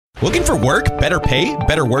Looking for work, better pay,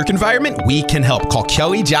 better work environment? We can help. Call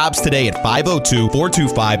Kelly Jobs today at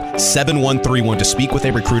 502-425-7131 to speak with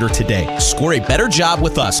a recruiter today. Score a better job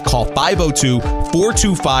with us. Call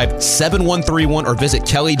 502-425-7131 or visit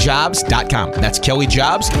kellyjobs.com. That's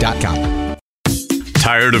kellyjobs.com.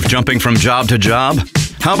 Tired of jumping from job to job?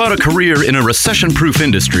 How about a career in a recession-proof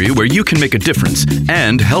industry where you can make a difference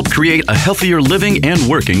and help create a healthier living and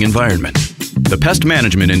working environment? The pest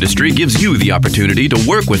management industry gives you the opportunity to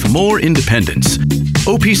work with more independence.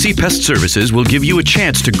 OPC Pest Services will give you a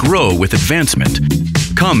chance to grow with advancement.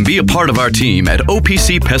 Come be a part of our team at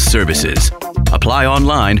OPC Pest Services. Apply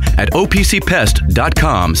online at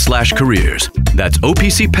opcpest.com/careers. That's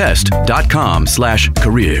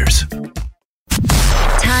opcpest.com/careers.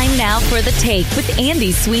 Time now for The Take with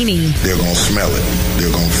Andy Sweeney. They're going to smell it.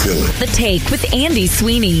 They're going to feel it. The Take with Andy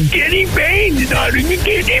Sweeney. Getting paid, darling.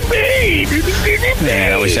 Getting paid.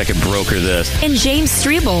 Man, I wish I could broker this. And James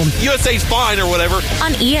Strebel. USA's fine or whatever.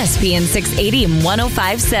 On ESPN 680 and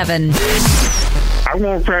 105.7. I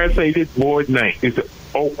want to try to say this boy's name. It's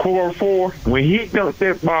Okorafor. When he dunked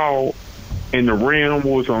that ball and the rim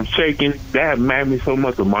was shaking, that made me so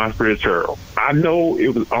much of Monster Turtle. I know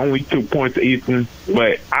it was only 2 points to Easton,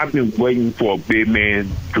 but I've been waiting for a big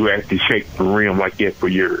man to actually shake the rim like that for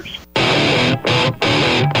years.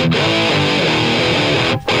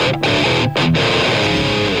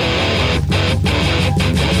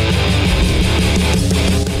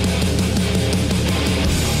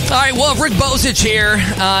 All right, well, Rick Bozich here.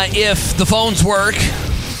 If the phones work.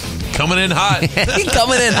 Coming in hot.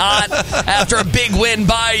 Coming in hot after a big win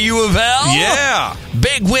by U of L. Yeah.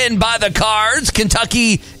 Big win by the Cards.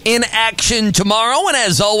 Kentucky in action tomorrow. And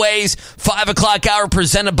as always, 5 o'clock hour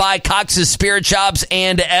presented by Cox's Spirit Shops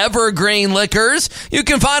and Evergreen Liquors. You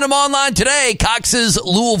can find them online today,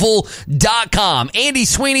 coxslouisville.com. Andy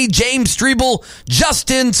Sweeney, James Strebel,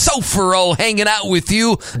 Justin Sofero hanging out with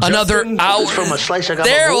you another hour. From a slice I got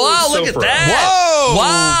there, wow, look at that. Whoa.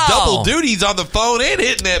 Wow. Double duties on the phone and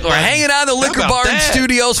hitting it. We're hanging out in the Liquor Barn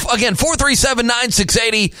Studios. Again,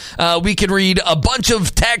 437-9680. We can read a bunch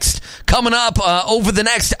of text coming up over the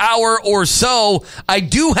next hour or so. I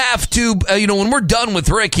do have to, when we're done with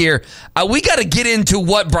Rick here, we got to get into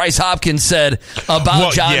what Bryce Hopkins said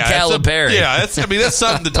about John Calipari. That's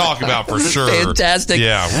something to talk about for sure. Fantastic.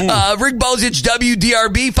 Yeah. Rick Bozich,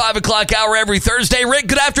 WDRB, 5 o'clock hour every Thursday. Rick,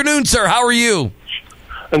 good afternoon, sir. How are you?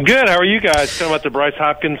 I'm good. How are you guys? Talking about the Bryce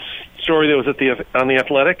Hopkins story that was on the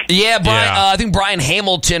Athletic? Yeah, Brian, I think Brian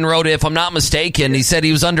Hamilton wrote it, if I'm not mistaken. He said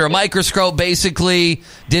he was under a microscope, basically,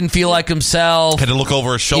 didn't feel like himself. Had to look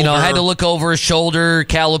over his shoulder. Had to look over his shoulder.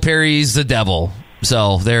 Calipari's the devil.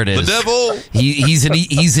 So there it is. The devil. He's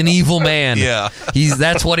an evil man. Yeah.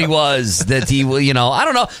 That's what he was. That he, I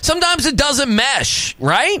don't know. Sometimes it doesn't mesh,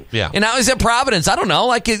 right? Yeah. And now he's at Providence. I don't know.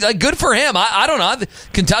 Like good for him. I don't know.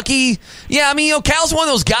 Kentucky. Yeah. Cal's one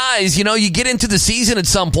of those guys. You get into the season at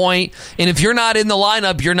some point, and if you're not in the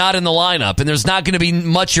lineup, you're not in the lineup, and there's not going to be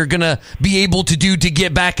much you're going to be able to do to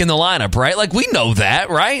get back in the lineup, right? Like we know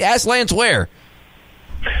that, right? Ask Lance Ware.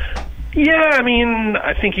 Yeah,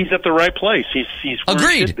 I think he's at the right place. He's where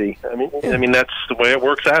Agreed. He should be. That's the way it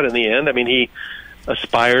works out in the end. He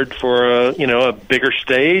aspired for a bigger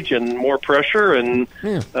stage and more pressure, and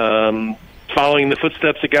following the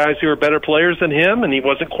footsteps of guys who are better players than him, and he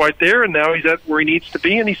wasn't quite there, and now he's at where he needs to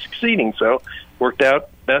be, and he's succeeding. So worked out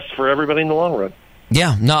best for everybody in the long run.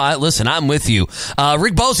 Yeah, no, listen, I'm with you.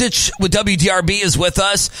 Rick Bozich with WDRB is with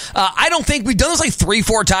us. I don't think we've done this like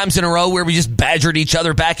 3-4 times in a row where we just badgered each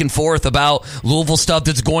other back and forth about Louisville stuff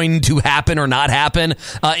that's going to happen or not happen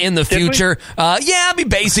in the future.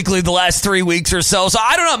 Basically the last 3 weeks or so. So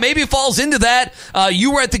I don't know, maybe it falls into that.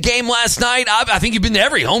 You were at the game last night. I think you've been to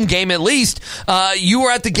every home game at least. You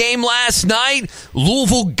were at the game last night.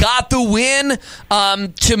 Louisville got the win.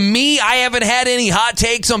 To me, I haven't had any hot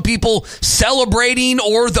takes on people celebrating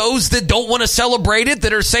or those that don't want to celebrate it,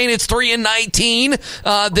 that are saying it's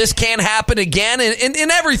 3-19. This can't happen again,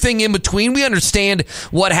 and everything in between. We understand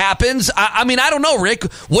what happens. I don't know, Rick.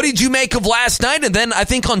 What did you make of last night? And then I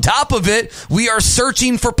think on top of it, we are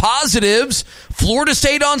searching for positives. Florida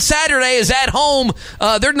State on Saturday is at home.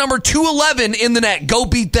 They're number 211 in the net. Go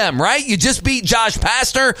beat them, right? You just beat Josh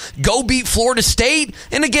Pastner. Go beat Florida State.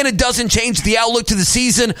 And again, it doesn't change the outlook to the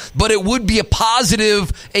season, but it would be a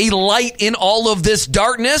positive, a light in all of this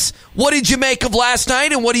darkness. What did you make of last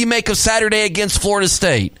night, and what do you make of Saturday against Florida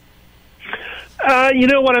State?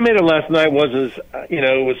 What I made of last night was it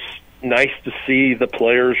was nice to see the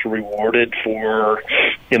players rewarded for,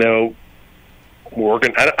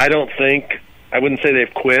 working. I wouldn't say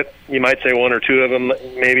they've quit. You might say one or two of them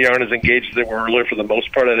maybe aren't as engaged as they were earlier for the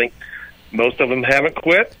most part. I think most of them haven't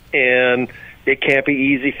quit, and it can't be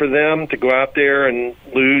easy for them to go out there and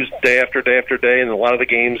lose day after day after day, and a lot of the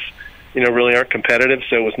games, really aren't competitive.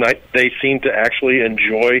 So it was nice. They seem to actually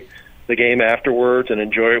enjoy the game afterwards and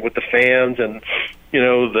enjoy it with the fans. And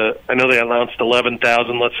I know they announced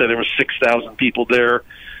 11,000. Let's say there were 6,000 people there.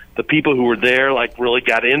 The people who were there really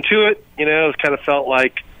got into it. It kind of felt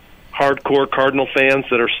like hardcore Cardinal fans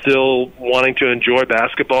that are still wanting to enjoy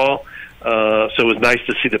basketball. So it was nice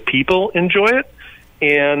to see the people enjoy it.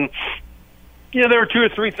 And there were 2 or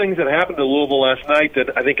 3 things that happened to Louisville last night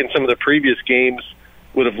that I think in some of the previous games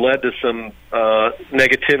would have led to some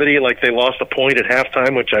negativity, like they lost a point at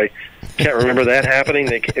halftime, which I can't remember that happening.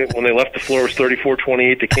 When they left the floor, it was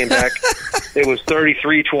 34-28. They came back, it was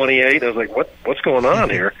 33-28. I was like, what's going on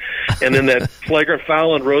here? And then that flagrant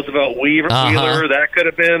foul on Roosevelt Wheeler, that could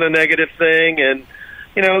have been a negative thing. And,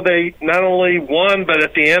 they not only won, but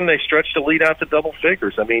at the end they stretched the lead out to double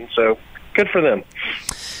figures. I mean, so good for them.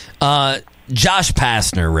 Josh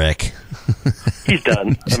Pastner, Rick. He's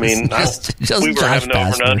done. I mean, we were having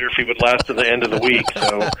over and under if he would last to the end of the week.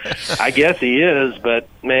 So I guess he is. But,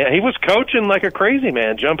 man, he was coaching like a crazy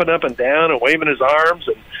man, jumping up and down and waving his arms.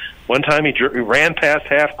 And one time he ran past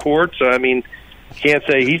half court. So, I mean, can't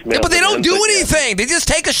say he's mad. Yeah, but they don't do anything. They just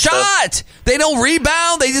take a shot. They don't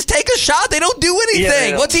rebound. They just take a shot. They don't do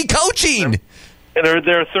anything. What's he coaching? And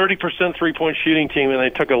they're a 30% three-point shooting team, and they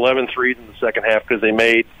took 11 threes in the second half because they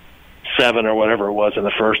made 7 or whatever it was in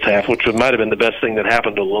the first half, which might have been the best thing that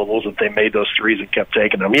happened to Louisville, is that they made those threes and kept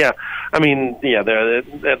taking them. Yeah, I mean,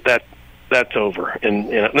 that's over. And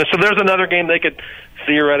so there's another game they could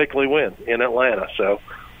theoretically win in Atlanta. So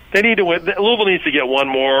they need to win. Louisville needs to get 1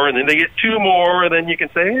 more, and then they get 2 more, and then you can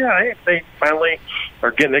say, yeah, they finally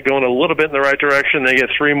are getting it going a little bit in the right direction. They get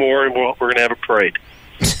 3 more, and we're going to have a parade.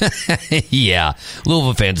 Yeah,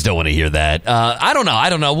 Louisville fans don't want to hear that. I don't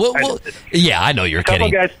know. Yeah, I know you're kidding.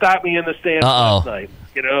 A couple guys stopped me in the stands last night.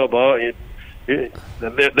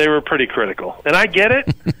 They were pretty critical, and I get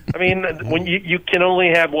it. I mean, when you can only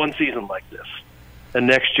have one season like this, and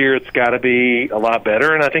next year it's got to be a lot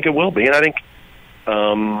better, and I think it will be. And I think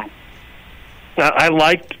I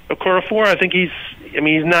liked Okorafor. I think he's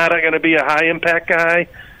not going to be a high impact guy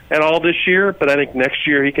at all this year, but I think next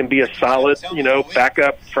year he can be a solid,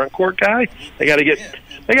 backup front court guy. They got to get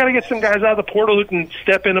some guys out of the portal who can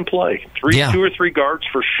step in and play. 2 or 3 guards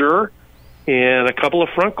for sure, and a couple of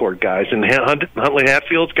front court guys. And Huntley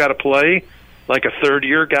Hatfield's got to play like a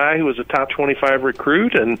third-year guy who was a top 25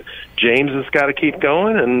 recruit, and James has got to keep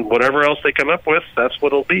going, and whatever else they come up with, that's what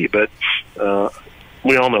it'll be. But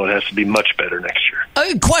we all know it has to be much better next year.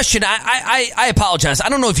 Question. I apologize. I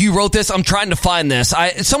don't know if you wrote this. I'm trying to find this.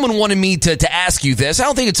 Someone wanted me to ask you this. I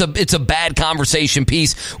don't think it's a bad conversation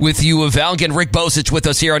piece with you, Val. Again, Rick Bosich with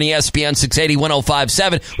us here on ESPN 680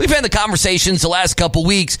 105.7. We've had the conversations the last couple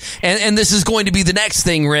weeks, and this is going to be the next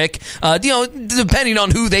thing, Rick. Depending on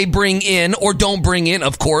who they bring in or don't bring in,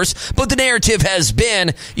 of course. But the narrative has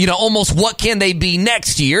been, almost what can they be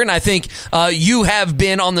next year? And I think you have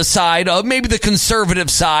been on the side of maybe the conservative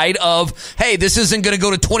side of, hey, this isn't going to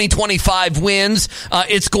go to 20-25 wins.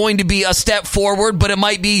 It's going to be a step forward, but it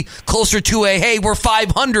might be closer to a, hey, we're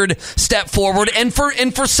 500 step forward. And for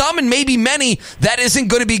some and maybe many, that isn't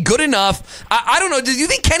going to be good enough. I don't know. Do you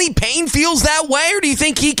think Kenny Payne feels that way, or do you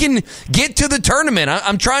think he can get to the tournament?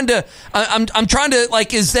 I'm trying to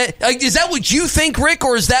is that what you think, Rick,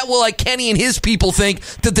 or is that what Kenny and his people think,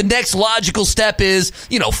 that the next logical step is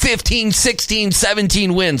 15, 16,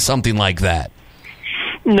 17 wins, something like that?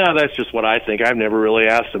 No, that's just what I think. I've never really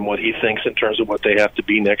asked him what he thinks in terms of what they have to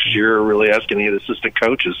be next year, or really ask any of the assistant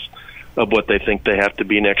coaches of what they think they have to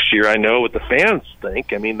be next year. I know what the fans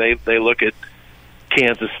think. I mean, they look at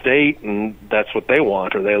Kansas State, and that's what they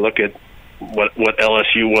want, or they look at what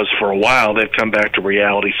LSU was for a while. They've come back to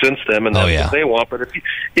reality since then, and that's what they want. But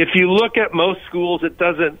if you look at most schools,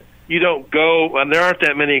 you don't go, and there aren't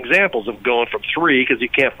that many examples of going from 3, because you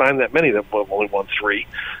can't find that many that have only won 3.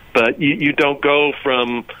 But you don't go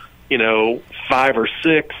from 5 or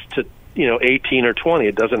 6 to 18 or 20.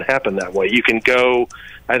 It doesn't happen that way. You can go,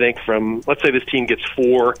 I think, from, let's say this team gets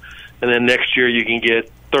 4, and then next year you can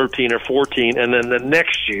get 13 or 14, and then the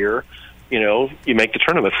next year, you make the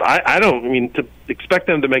tournament. To expect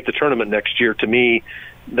them to make the tournament next year, to me,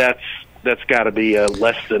 that's got to be a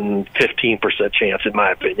less than 15% chance, in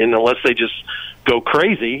my opinion, unless they just go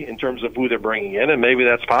crazy in terms of who they're bringing in, and maybe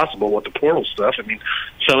that's possible with the portal stuff. I mean,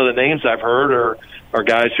 some of the names I've heard are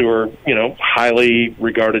guys who are highly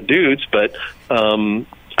regarded dudes, but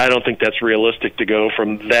I I don't think that's realistic to go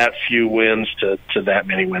from that few wins to that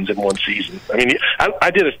many wins in one season. I mean, I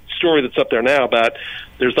did a story that's up there now about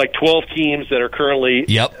there's like 12 teams that are currently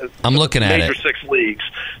I'm looking at major it. 6 leagues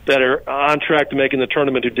that are on track to making the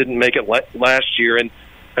tournament who didn't make it last year. And,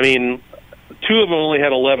 I mean, 2 of them only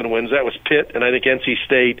had 11 wins. That was Pitt and I think NC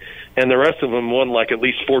State, and the rest of them won like at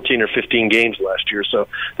least 14 or 15 games last year. So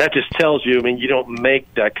that just tells you, I mean, you don't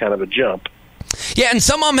make that kind of a jump. Yeah, and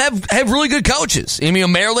some of them have really good coaches. I mean,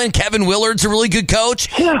 Maryland, Kevin Willard's a really good coach.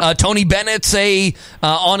 Yeah. Tony Bennett's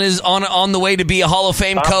on the way to be a Hall of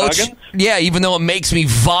Fame coach. Huggins? Yeah, even though it makes me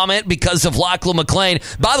vomit because of Lachlan McLean.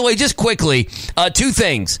 By the way, just quickly, 2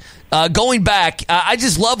 things. Going back, I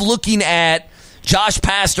just love looking at Josh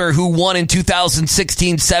Pastner, who won in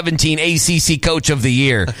 2016-17 ACC Coach of the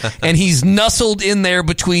Year. And he's nestled in there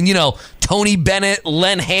between, Tony Bennett,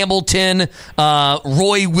 Len Hamilton,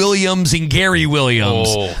 Roy Williams, and Gary Williams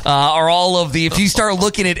are all of the... If you start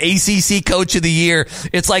looking at ACC Coach of the Year,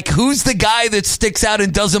 it's like, who's the guy that sticks out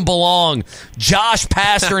and doesn't belong? Josh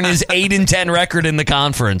Pastner and his 8-10 record in the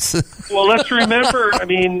conference. Well, let's remember, I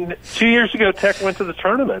mean, 2 years ago, Tech went to the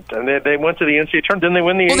tournament, and they went to the NCAA tournament. Didn't they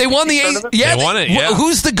win the Well, they won the tournament? Yeah, They won it, yeah.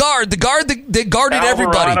 Who's the guard? The guard that guarded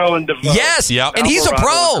everybody. Alvarado and DeVoe. Yes, Yep. and he's a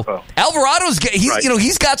Alvarado pro. and DeVoe. Alvarado's Right.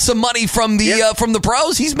 he's got some money from the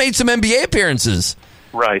pros. He's made some NBA appearances.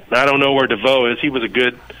 Right. I don't know where DeVoe is. He was a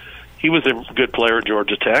good player at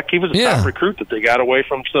Georgia Tech. He was a top recruit that they got away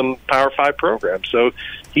from some Power 5 programs. So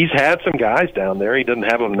he's had some guys down there. He doesn't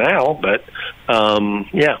have them now, but I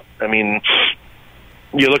mean,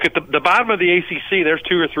 you look at the bottom of the ACC. There's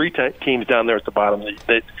 2 or 3 teams down there at the bottom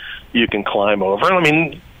that you can climb over. I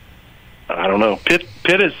mean, I don't know. Pitt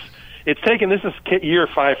is. It's taken. This is year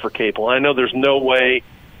 5 for Capel. I know there's no way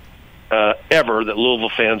ever that Louisville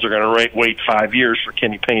fans are going to wait 5 years for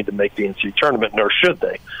Kenny Payne to make the NCAA tournament, nor should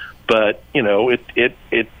they. But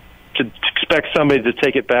it to expect somebody to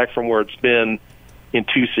take it back from where it's been in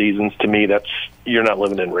 2 seasons, to me, you're not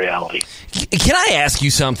living in reality. Can I ask you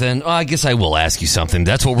something? I guess I will ask you something.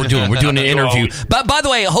 That's what we're doing. We're doing an interview. But by the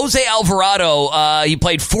way, Jose Alvarado, he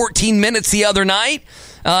played 14 minutes the other night.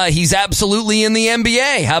 He's absolutely in the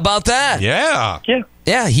NBA. How about that? Yeah.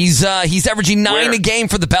 Yeah, he's averaging 9 a game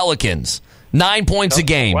for the Pelicans. 9 points a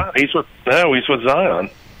game. Wow, he's with Zion.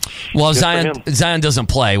 Well, Zion doesn't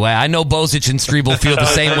play. Well, I know Bozic and Strebel feel the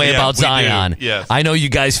same way about Zion. Yes. I know you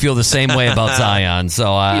guys feel the same way about Zion. So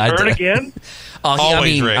Hurt again?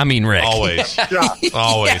 Always, Rick. I mean, Rick. Always.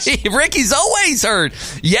 Always. Yeah, Ricky's always hurt.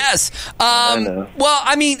 Yes. Well,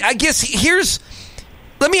 I mean, I guess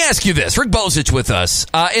let me ask you this. Rick Bozic with us.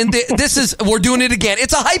 And we're doing it again.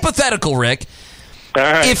 It's a hypothetical, Rick. All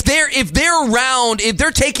right. If they're around, if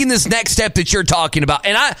they're taking this next step that you're talking about,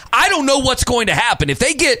 and I don't know what's going to happen. If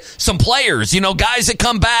they get some players, guys that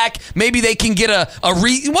come back, maybe they can get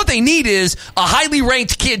what they need is a highly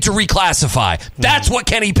ranked kid to reclassify. That's what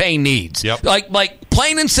Kenny Payne needs. Yep. Like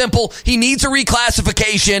plain and simple, he needs a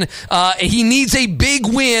reclassification. He needs a big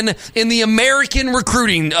win in the American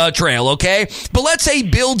recruiting trail, okay? But let's say he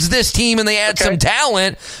builds this team and they add some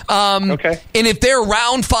talent. Okay. And if they're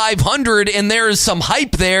around 500 and there is some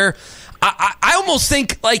hype there, I almost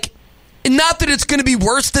think, like, not that it's going to be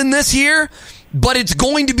worse than this year, but it's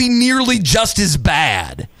going to be nearly just as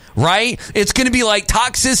bad. Right? It's going to be like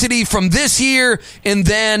toxicity from this year, and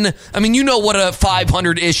then, I mean, you know what a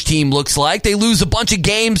 500-ish team looks like. They lose a bunch of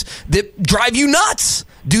games that drive you nuts.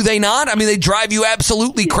 Do they not? I mean, they drive you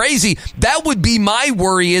absolutely crazy. That would be my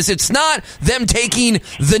worry, is it's not them taking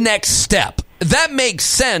the next step. That makes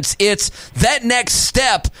sense. It's that next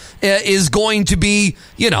step is going to be,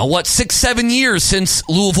 6-7 years since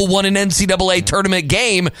Louisville won an NCAA tournament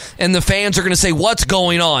game, and the fans are going to say, "What's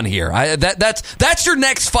going on here?" That's your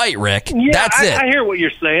next fight, Rick. Yeah, that's it. I hear what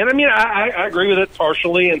you're saying. I mean, I agree with it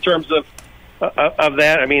partially in terms of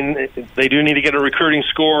that. I mean, they do need to get a recruiting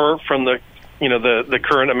score from the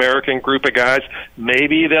current American group of guys.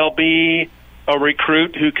 Maybe there'll be a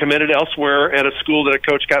recruit who committed elsewhere at a school that a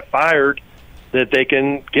coach got fired, that they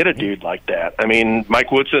can get a dude like that. I mean, Mike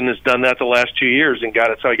Woodson has done that the last 2 years, and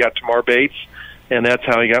that's how he got Tamar Bates, and that's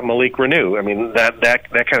how he got Malik Renew. I mean, that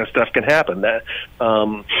kind of stuff can happen. That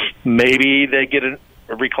maybe they get a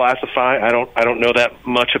reclassify. I don't know that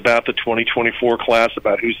much about the 2024 class,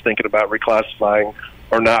 about who's thinking about reclassifying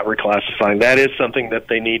or not reclassifying. That is something that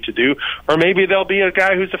they need to do. Or maybe there'll be a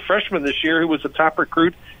guy who's a freshman this year who was a top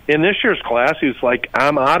recruit in this year's class who's like,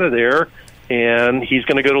 I'm out of there, and he's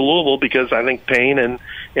going to go to Louisville, because I think Payne and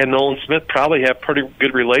Nolan Smith probably have pretty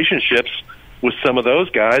good relationships with some of those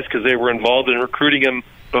guys because they were involved in recruiting him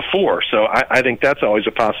before. So I think that's always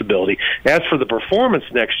a possibility. As for the performance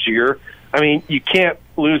next year, I mean, you can't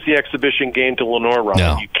lose the exhibition game to Lenore Ryan.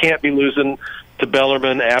 No. You can't be losing to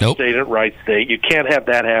Bellarmine, App Nope. State, and Wright State. You can't have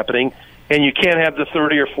that happening. And you can't have the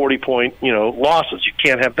 30 or 40 point, losses. You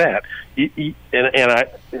can't have that.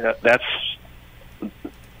 That's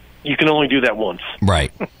you can only do that once.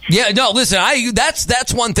 Right. Yeah, no, listen,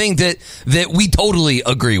 that's one thing that we totally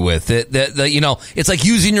agree with. That it's like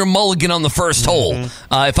using your mulligan on the first hole.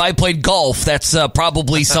 If I played golf, that's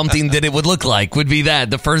probably something that it would look like, would be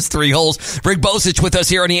the first 3 holes. Rick Bosich with us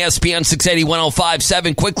here on ESPN 680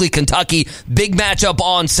 105.7. Quickly, Kentucky, big matchup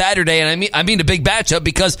on Saturday. And I mean a big matchup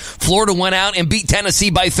because Florida went out and beat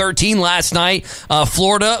Tennessee by 13 last night.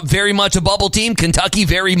 Florida, very much a bubble team. Kentucky,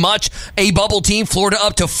 very much a bubble team. Florida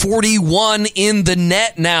up to 41 in the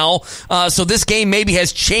net now. So this game maybe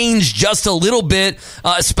has changed just a little bit,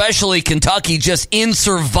 especially Kentucky just in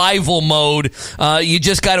survival mode. You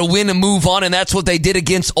just got to win and move on, and that's what they did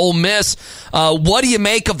against Ole Miss. What do you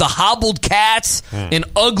make of the hobbled Cats? An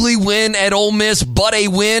ugly win at Ole Miss, but a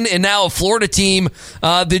win, and now a Florida team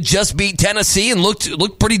that just beat Tennessee and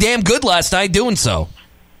looked pretty damn good last night doing so.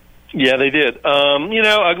 Yeah, they did.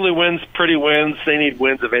 Ugly wins, pretty wins. They need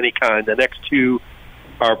wins of any kind. The next 2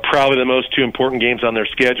 are probably the most 2 important games on their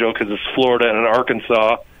schedule because it's Florida and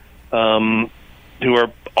Arkansas, who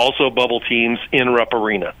are also bubble teams in Rupp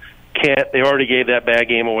Arena. They already gave that bad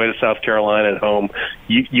game away to South Carolina at home.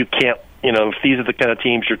 You can't, if these are the kind of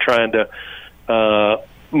teams you're trying to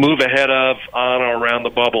move ahead of on or around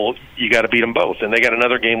the bubble, you got to beat them both. And they got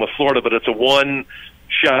another game with Florida, but it's a one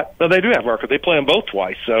shot. No, they do have Arkansas. They play them both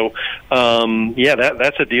twice. So,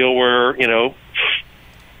 that's a deal where,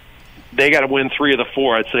 they got to win 3 of the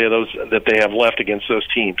 4, I'd say, of those that they have left against those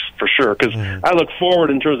teams for sure. Because I look forward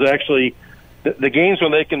in terms of actually the games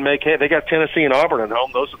when they can make. Hey, they got Tennessee and Auburn at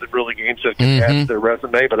home. Those are the really games that can add to their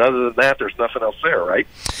resume. But other than that, there's nothing else there, right?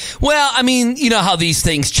 Well, I mean, you know how these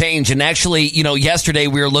things change. And actually, yesterday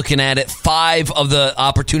we were looking at it. 5 of the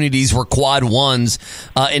opportunities were quad ones,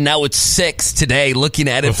 and now it's 6 today. Looking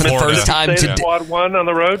at it for the first time today. Quad 1 on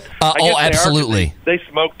the road. Absolutely. They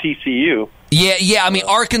smoked TCU. Yeah. I mean,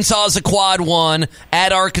 Arkansas is a quad 1.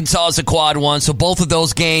 At Arkansas is a quad 1. So both of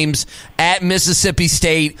those games at Mississippi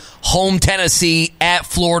State, home Tennessee, at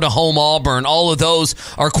Florida, home Auburn. All of those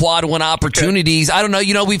are quad 1 opportunities. Okay. I don't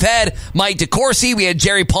know. We've had Mike DeCourcy. We had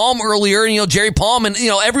Jerry Palm earlier. Jerry Palm, and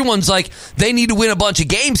everyone's like they need to win a bunch of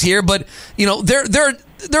games here, but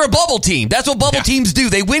they're a bubble team. That's what bubble teams do.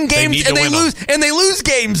 They win games and they lose, and they lose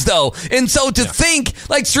games though. And so to think,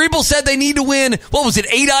 like Strebel said, they need to win. What was it,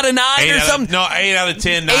 8 out of 9 or something? 8 out of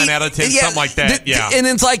 10, 9 out of 10, something like that. And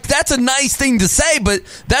it's like that's a nice thing to say, but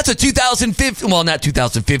that's a 2015. Well, not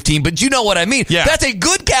 2015, but you know what I mean. Yeah. That's a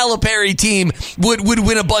good Calipari team would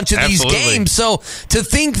win a bunch of these games. So to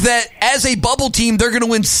think that as a bubble team they're going to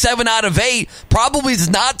win 7 out of 8 probably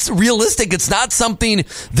is not realistic. It's not something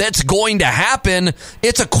that's going to happen.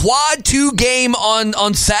 It's a quad 2 game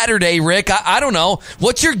on Saturday, Rick. I don't know.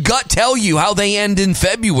 What's your gut tell you how they end in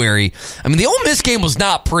February? I mean, the Ole Miss game was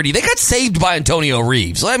not pretty. They got saved by Antonio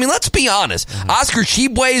Reeves. I mean, let's be honest. Oscar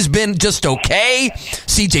Tshiebwe has been just okay.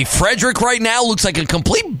 CJ Frederick right now looks like a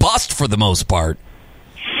complete bust for the most part.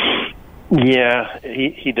 Yeah,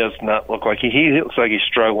 he does not look like he looks like he's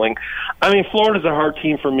struggling. I mean, Florida's a hard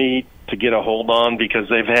team for me to get a hold on because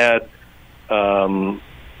they've had most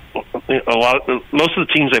of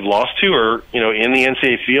the teams they've lost to are in the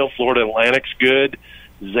NCAA field. Florida Atlantic's good,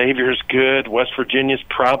 Xavier's good, West Virginia's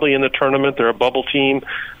probably in the tournament. They're a bubble team.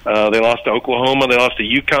 They lost to Oklahoma. They lost to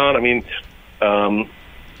UConn. I mean,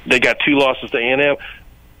 they got 2 losses to A&M.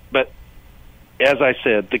 But as I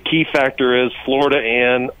said, the key factor is Florida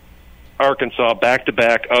and Arkansas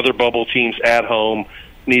back-to-back other bubble teams at home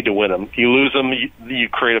need to win them. You lose them, you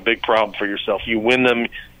create a big problem for yourself. You win them,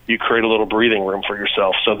 you create a little breathing room for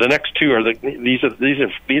yourself. So the next 2 are these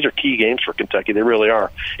are key games for Kentucky. They really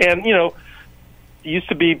are. And it used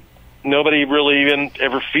to be nobody really even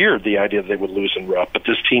ever feared the idea that they would lose in Rupp, but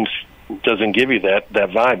this team doesn't give you that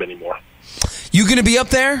vibe anymore. You going to be up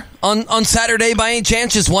there on Saturday by any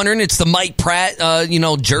chance? Just wondering. It's the Mike Pratt,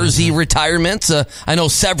 jersey retirement. I know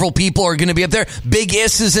several people are going to be up there. Big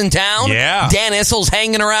Iss is in town. Yeah. Dan Issel's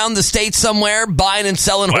hanging around the state somewhere, buying and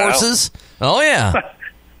selling horses. Oh yeah.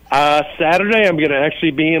 Saturday, I'm going to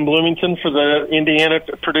actually be in Bloomington for the Indiana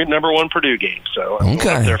number 1 Purdue game, so I'm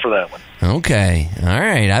going up there for that one. Okay, all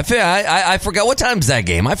right. I forgot what time's that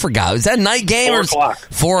game. I forgot. Is that a night game 4 o'clock?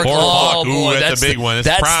 4 o'clock. Oh, boy, that's a big one. It's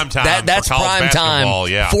prime time. That's for college prime basketball,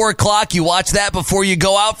 time. Yeah. 4 o'clock. You watch that before you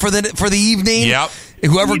go out for the evening. Yep.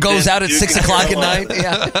 Whoever goes out at 6 o'clock at night.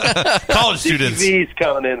 Yeah. College students. Dickie V's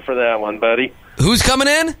coming in for that one, buddy. Who's coming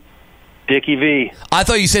in? Dickie V. I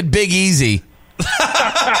thought you said Big Easy.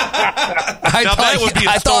 I that would be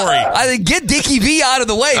a story. I think get Dickie V out of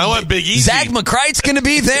the way. I want Big Easy. Zach McCrite's going to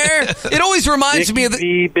be there. It always reminds me of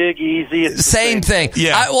the Big Easy. It's same thing.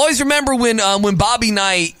 Yeah. I always remember when Bobby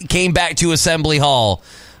Knight came back to Assembly Hall.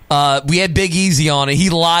 We had Big Easy on it. He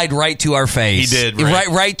lied right to our face. He did,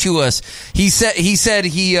 right to us. He said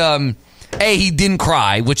he didn't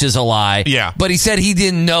cry, which is a lie. Yeah. But he said he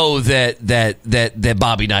didn't know that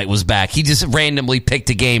Bobby Knight was back. He just randomly picked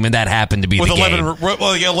a game, and that happened to be the game. 11th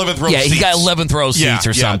row seats. Yeah, he got 11th row seats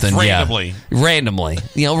or something. Randomly. Randomly.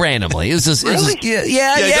 Randomly. It was just, really? Really?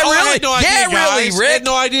 I had no idea, guys. Really, Rick. I had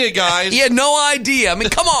no idea, guys. He had no idea. I mean,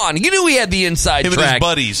 come on. You knew he had the inside Him track. and his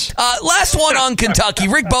buddies. Last one on Kentucky.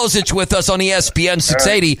 Rick Bozich with us on ESPN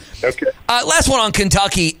 680. Okay. Last one on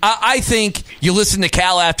Kentucky. I think you listen to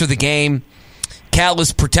Cal after the game. Cal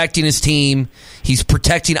is protecting his team. He's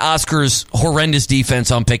protecting Oscar's horrendous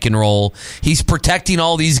defense on pick and roll. He's protecting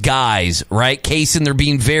all these guys, right? Kaysen, they're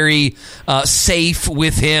being very safe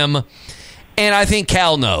with him. And I think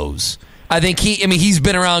Cal knows. I think he's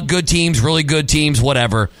been around good teams, really good teams,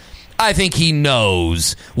 whatever. I think he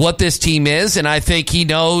knows what this team is, and I think he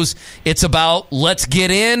knows it's about let's get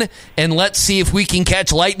in and let's see if we can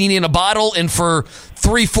catch lightning in a bottle, and for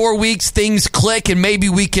 3-4 weeks things click and maybe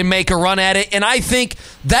we can make a run at it. And I think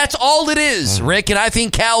that's all it is, Rick, and I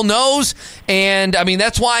think Cal knows, and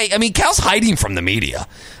that's why Cal's hiding from the media.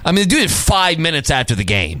 The dude did 5 minutes after the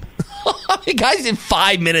game. Guys did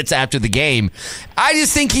 5 minutes after the game. I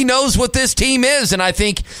just think he knows what this team is, and I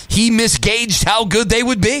think he misgauged how good they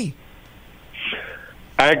would be.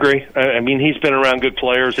 I agree. He's been around good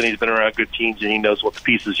players and he's been around good teams, and he knows what the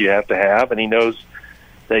pieces you have to have, and he knows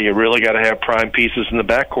that you really got to have prime pieces in the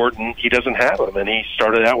backcourt, and he doesn't have them. And he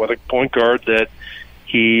started out with a point guard that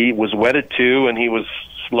he was wedded to, and he was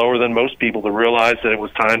slower than most people to realize that it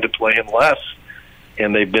was time to play him less.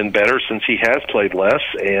 And they've been better since he has played less.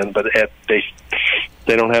 But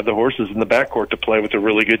they don't have the horses in the backcourt to play with the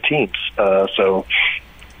really good teams. So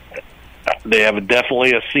they have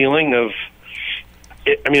definitely a ceiling of.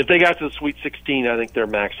 If they got to the Sweet 16, I think they're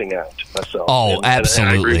maxing out myself. Oh,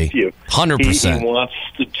 absolutely. And I agree with you. 100%. He wants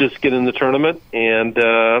to just get in the tournament and,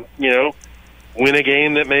 win a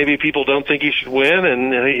game that maybe people don't think he should win,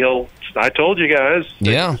 and I told you guys,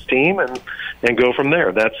 his team, and go from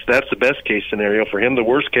there. That's the best case scenario for him. The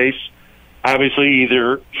worst case, obviously,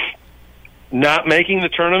 either not making the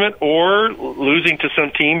tournament or losing to some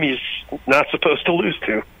team he's not supposed to lose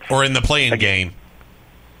to. Or in the play-in game.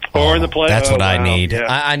 Or in the play. That's what I need. Yeah.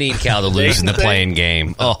 I need Cal to lose in the play-in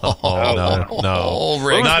game. No. When was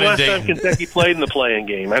the last time Kentucky played in the play-in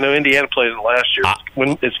game? I know Indiana played in it last year.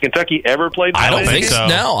 Has Kentucky ever played in the I don't think so.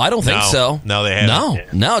 No, I don't think so. No, they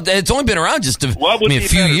haven't. No, it's only been around just a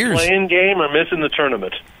few years. Play-in game or missing the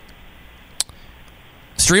tournament?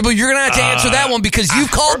 Strebel, you're going to have to answer that one because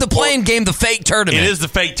you've called the play-in game the fake tournament. It is the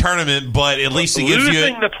fake tournament, but at least it gives you...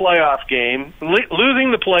 Losing the playoff game,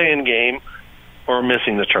 losing the play-in game, or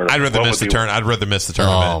missing the tournament. I'd rather miss the tournament. I'd rather miss the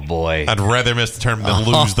tournament. Oh, boy. I'd rather miss the tournament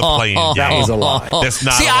than lose the play-in game. That was a lie. That's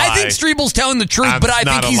not See, a lie. I think Strebel's telling the truth, but I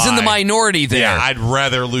think he's in the minority there. Yeah, I'd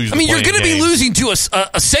rather lose the play-in you're going to be losing to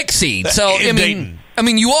a 6 seed. So, Dayton.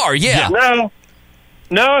 You are, yeah.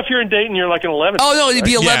 No, if you're in Dayton, you're like an 11. Oh, no, it'd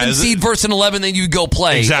be 11 seed versus an 11, then you go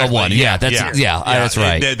play a 1. Yeah, that's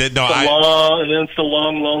right. And then it's the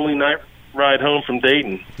long, lonely night ride home from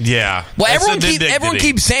Dayton. Yeah. Well, everyone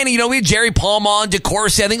keeps saying, we had Jerry Palm on,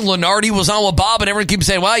 DeCourcy, I think Lenardi was on with Bob, and everyone keeps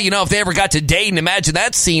saying, well, if they ever got to Dayton, imagine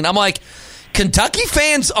that scene. I'm like, Kentucky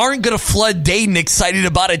fans aren't going to flood Dayton excited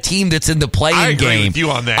about a team that's in the play-in game. I agree with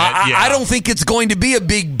you on that. I don't think it's going to be a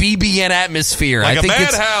big BBN atmosphere. Like I think a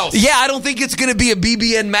madhouse. Yeah, I don't think it's going to be a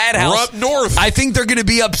BBN madhouse. We're up north. I think they're going to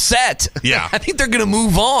be upset. Yeah. I think they're going to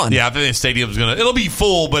move on. Yeah, I think the stadium's going to... It'll be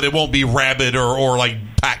full, but it won't be rabid or like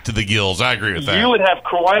packed to the gills. I agree with that. You would have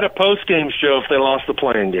quite a post-game show if they lost the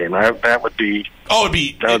play-in game. That would be... Oh,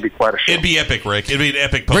 that would be quite a show. It'd be epic, Rick. It'd be an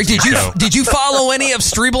epic post-game show. Did you follow any of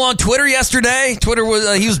Strebel on Twitter yesterday? Twitter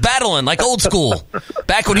was he was battling like old school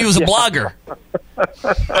back when he was a blogger.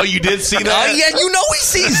 Oh, you did see that? Yeah, he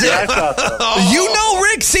sees it. Yeah, I thought so. You know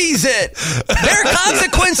Rick sees it. There are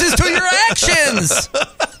consequences to your actions.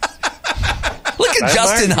 Look at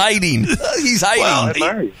Justin hiding. He's hiding.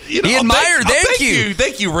 Well, he admired. Thank you.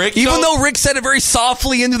 Thank you, Rick. Even though Rick said it very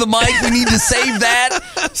softly into the mic, we need to save that.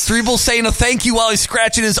 Strebel's saying a thank you while he's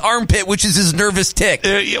scratching his armpit, which is his nervous tick.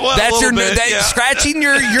 That's your scratching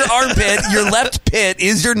your armpit, your left pit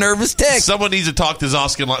is your nervous tick. Someone needs to talk to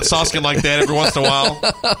Soskin like that every once in a while.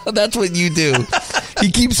 That's what you do. He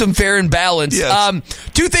keeps him fair and balanced. Yes.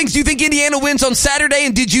 2 things. Do you think Indiana wins on Saturday,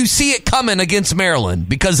 and did you see it coming against Maryland?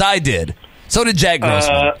 Because I did. So did Jack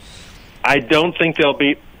Grossman. I don't think they'll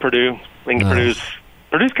beat Purdue. I think Purdue's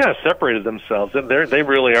kind of separated themselves. They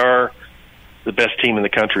really are the best team in the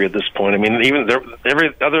country at this point. I mean, even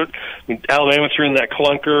Alabama threw in that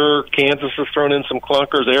clunker. Kansas has thrown in some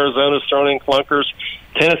clunkers. Arizona's thrown in clunkers.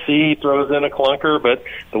 Tennessee throws in a clunker. But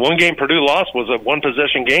the one game Purdue lost was a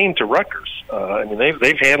one-possession game to Rutgers. I mean,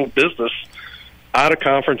 they've handled business out of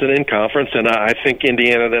conference and in conference, and I think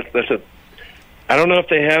Indiana, I don't know if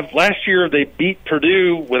they have. Last year they beat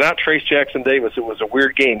Purdue without Trace Jackson Davis. It was a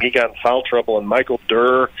weird game. He got in foul trouble, and Michael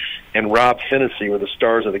Durr and Rob Finney were the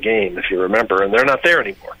stars of the game, if you remember, and they're not there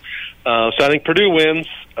anymore. So I think Purdue wins.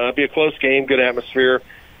 Be a close game, good atmosphere.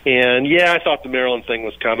 And, yeah, I thought the Maryland thing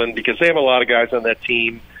was coming because they have a lot of guys on that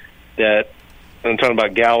team that – I'm talking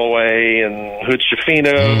about Galloway and Hood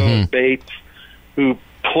Schifino, Bates, who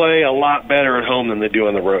play a lot better at home than they do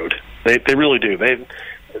on the road. They really do.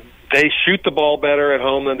 They shoot the ball better at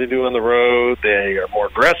home than they do on the road. They are more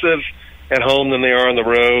aggressive at home than they are on the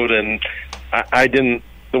road. And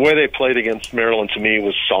the way they played against Maryland to me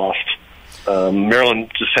was soft.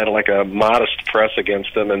 Maryland just had like a modest press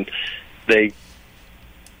against them, and they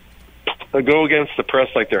go against the press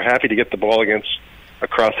like they're happy to get the ball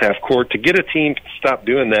across half court. To get a team to stop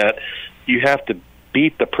doing that, you have to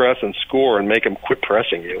beat the press and score and make them quit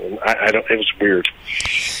pressing you. And it was weird.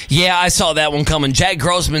 Yeah, I saw that one coming. Jack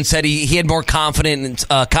Grossman said he had more confidence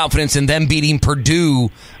in them beating Purdue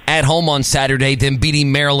at home on Saturday than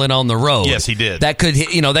beating Maryland on the road. Yes, he did. That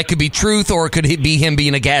could be truth, or it could be him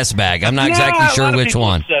being a gas bag. I'm not exactly sure which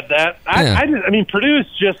one. Said that. I mean, Purdue's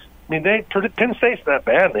just. I mean, Penn State's not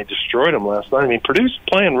bad. And they destroyed them last night. I mean, Purdue's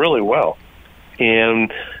playing really well.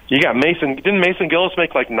 And you got Mason. Didn't Mason Gillis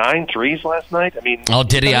make like 9 threes last night? I mean, oh,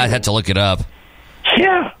 did he? I had to look it up.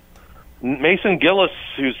 Yeah, Mason Gillis,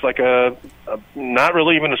 who's like a not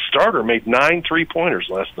really even a starter, made 9 3-pointers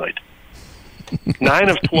last night. 9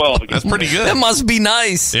 of 12. That's pretty good. That must be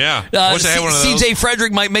nice. Yeah. Wish I had one of those. CJ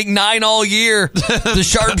Frederick might make 9 all year. The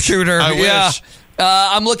sharpshooter. I wish.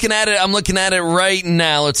 I'm looking at it right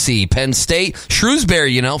now. Let's see. Penn State,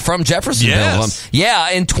 Shrewsbury, from Jeffersonville.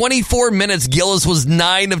 Yes. In 24 minutes, Gillis was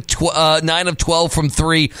 9 of 12 from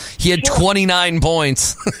 3. He had 29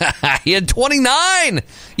 points. He had 29.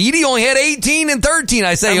 Edie only had 18 and 13.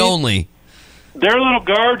 Only. They're little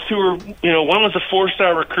guards who are, one was a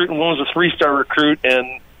 4-star recruit and one was a 3-star recruit,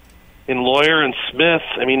 and in Lawyer and Smith,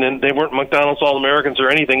 I mean, and they weren't McDonald's All-Americans or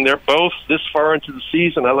anything. They're both this far into the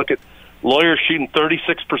season. I look at Lawyer shooting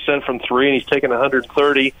 36% from 3, and he's taking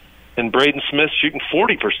 130, and Braden Smith shooting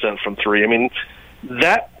 40% from 3. I mean,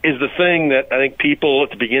 that is the thing that I think people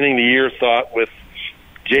at the beginning of the year thought with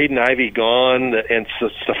Jaden Ivey gone and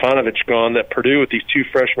Stefanovic gone, that Purdue with these 2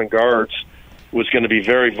 freshman guards was going to be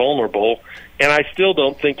very vulnerable. And I still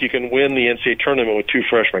don't think you can win the NCAA tournament with 2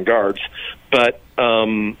 freshman guards. But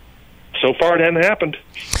so far, it hasn't happened.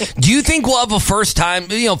 Do you think we'll have a first time?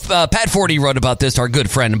 Pat Forty wrote about this, our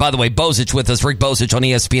good friend. And by the way, Bozich with us, Rick Bozich on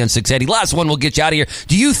ESPN 680. Last one, we'll get you out of here.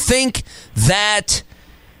 Do you think that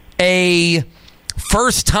a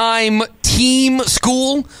first-time team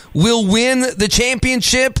school will win the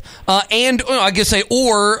championship,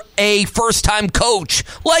 or a first-time coach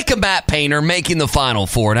like a Matt Painter making the Final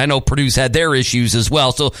Four? And I know Purdue's had their issues as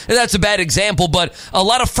well, so that's a bad example, but a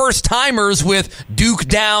lot of first-timers with Duke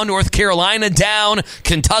down, North Carolina down,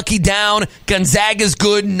 Kentucky down, Gonzaga's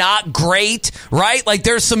good, not great, right? Like,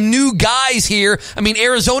 there's some new guys here. I mean,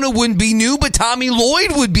 Arizona wouldn't be new, but Tommy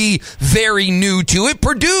Lloyd would be very new to it.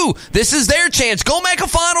 Purdue, this is their chance. Go make a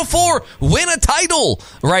Final Four. Win a title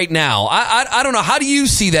right now. I don't know. How do you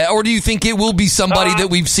see that? Or do you think it will be somebody that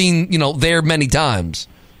we've seen, there many times?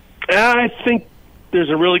 I think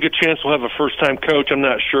there's a really good chance we'll have a first-time coach. I'm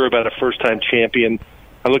not sure about a first-time champion.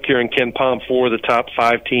 I look here in Ken Palm, 4 of the top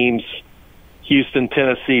 5 teams, Houston,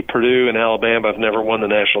 Tennessee, Purdue, and Alabama have never won the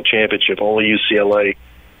national championship. Only UCLA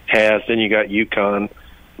has. Then you got UConn,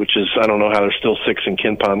 which is, I don't know how they're still 6 in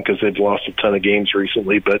Ken Palm because they've lost a ton of games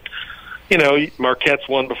recently, but Marquette's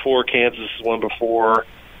won before, Kansas has won before,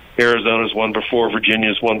 Arizona's won before,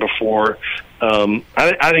 Virginia's won before.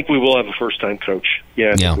 I think we will have a first-time coach.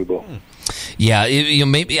 I think we will. Yeah,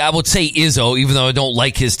 maybe I would say Izzo, even though I don't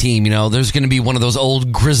like his team. There's going to be one of those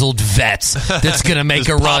old grizzled vets that's going to make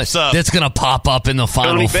a run. That's going to pop up in the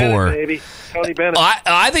Final Four. Baby. Tony Bennett.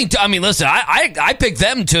 Listen, I picked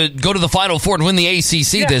them to go to the Final Four and win the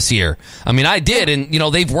ACC this year. I mean, I did, and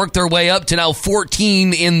they've worked their way up to now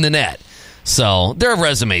 14 in the net. So their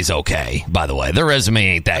resume's okay, by the way. Their resume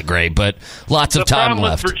ain't that great, but lots of time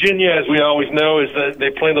left. The problem with Virginia, as we always know, is that they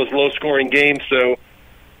play those low-scoring games, so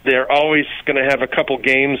they're always going to have a couple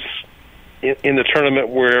games in the tournament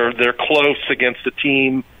where they're close against a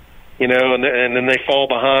team, and then they fall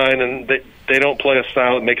behind, and they don't play a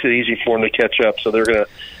style that makes it easy for them to catch up. So they're going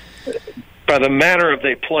to, by the manner of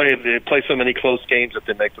they play so many close games that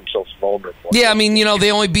they make themselves vulnerable. Yeah, I mean,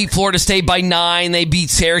 they only beat Florida State by 9. They beat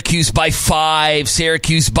Syracuse by 5.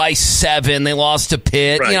 Syracuse by 7. They lost to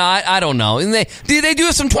Pitt. Right. I don't know. And they do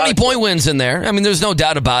have some 20-point wins in there. I mean, there's no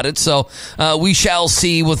doubt about it. So we shall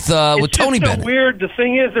see with Tony Bennett. Bennett. Weird. The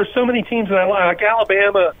thing is, there's so many teams that I like.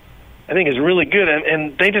 Alabama, I think, is really good,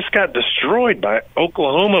 and they just got destroyed by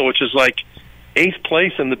Oklahoma, which is like 8th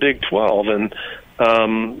place in the Big 12, and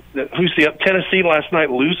who's the Tennessee last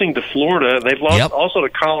night losing to Florida. They've lost also to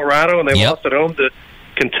Colorado, and they lost at home to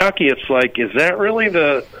Kentucky. It's like, is that really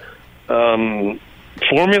the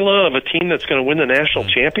formula of a team that's going to win the national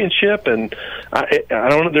championship? And I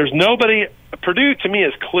don't know. There's nobody. Purdue, to me,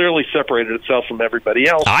 has clearly separated itself from everybody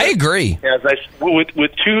else. I agree. With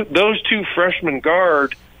those two freshman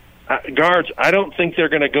guards, I don't think they're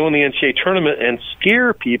going to go in the NCAA tournament and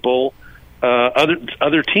scare people.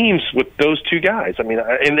 Other teams with those two guys. I mean,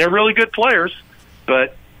 and they're really good players,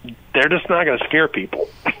 but they're just not going to scare people.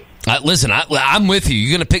 Listen, I'm with you.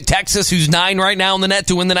 You're going to pick Texas, who's 9 right now in the net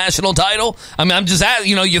to win the national title? I mean, I'm just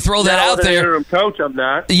you throw that out there. Interim coach, I'm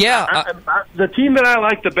not. Yeah. The team that I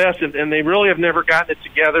like the best, and they really have never gotten it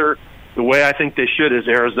together the way I think they should, is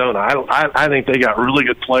Arizona. I think they got really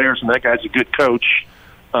good players, and that guy's a good coach.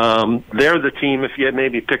 They're the team. If you had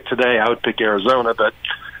maybe picked today, I would pick Arizona, but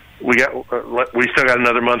we still got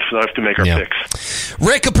another month left to make our picks.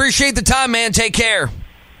 Rick, appreciate the time, man. Take care.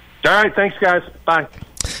 All right, thanks, guys. Bye.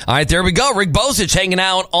 All right, there we go. Rick Bozich hanging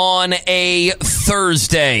out on a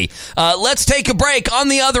Thursday. Let's take a break. On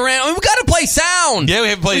the other end, we got to play sound. Yeah, we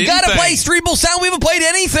haven't played anything. We got to play Streeble sound. We haven't played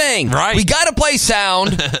anything. Right. We got to play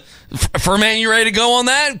sound. Furman, you ready to go on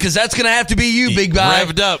that? Because that's going to have to be you, big guy.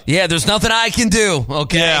 Revved up. Yeah, there's nothing I can do.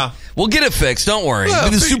 Okay. Yeah. We'll get it fixed. Don't worry. It'll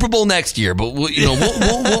be the Super Bowl next year, but we'll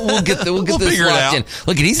get this locked in.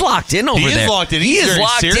 Look, he's locked in over there. He is locked in. He is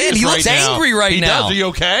locked in. He looks angry right now. Are you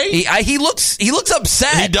okay? He looks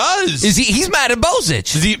upset. He does. He's mad at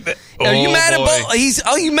Bozich. Are you mad at Bozich?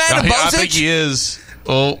 Are you mad at Bozich? I think he is.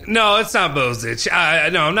 Oh no, it's not Bozich.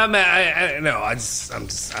 No, I'm not mad. I don't know. I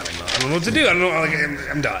don't know what to do. I don't know.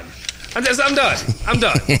 I'm done. I'm done. I'm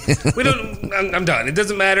done. It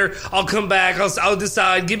doesn't matter. I'll come back. I'll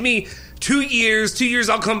decide. Give me 2 years. 2 years,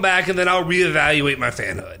 I'll come back, and then I'll reevaluate my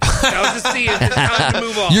fanhood. I'll just see if it's time to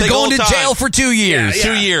move on. You're going to jail for 2 years.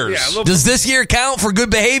 Yeah, 2 years. Yeah, does this year count for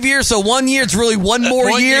good behavior? So 1 year, it's really one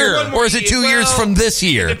more year? Or is it 2 years from this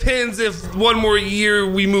year? It depends if 1 more year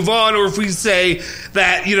we move on, or if we say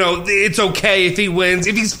that, it's okay if he wins,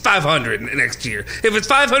 if he's 500 next year. If it's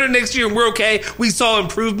 500 next year and we're okay, we saw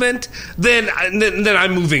improvement, then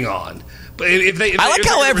I'm moving on. I like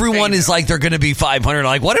how everyone is like they're going to be 500.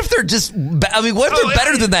 Like, what if they're just? What if they're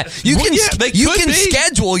better than that? You can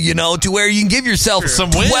schedule, to where you can give yourself some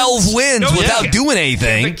 12 wins without doing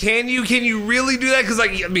anything. But can you really do that? Because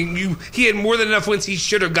he had more than enough wins he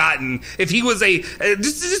should have gotten if he was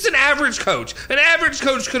just an average coach. An average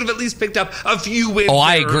coach could have at least picked up a few wins. Oh,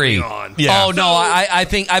 I agree. On. Yeah. Oh no, I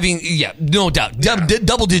think no doubt,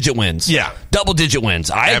 double digit wins. Yeah, double digit wins.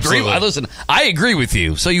 I agree. Listen, I agree with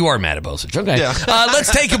you. So you are mad at Bozich. Okay. Yeah. Let's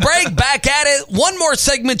take a break. Back at it. One more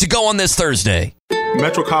segment to go on this Thursday.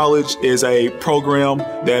 Metro College is a program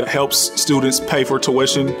that helps students pay for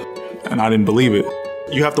tuition, and I didn't believe it.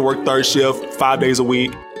 You have to work third shift 5 days a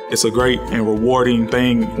week. It's a great and rewarding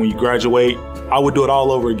thing when you graduate. I would do it all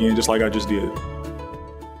over again, just like I just did.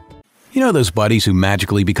 You know those buddies who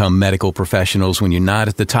magically become medical professionals when you're not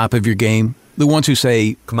at the top of your game? The ones who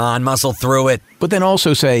say, "Come on, muscle through it," but then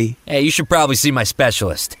also say, "Hey, you should probably see my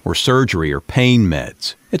specialist," or surgery or pain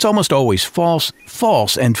meds. It's almost always false,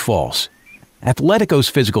 false, and false. Athletico's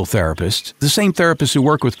physical therapists, the same therapists who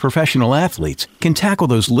work with professional athletes, can tackle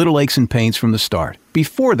those little aches and pains from the start,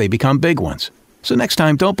 before they become big ones. So next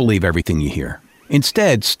time, don't believe everything you hear.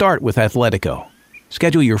 Instead, start with Athletico.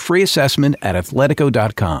 Schedule your free assessment at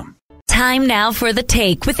athletico.com. Time now for The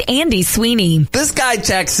Take with Andy Sweeney. This guy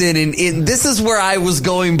checks in, and this is where I was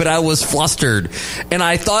going, but I was flustered. And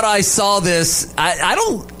I thought I saw this.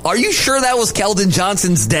 Are you sure that was Keldon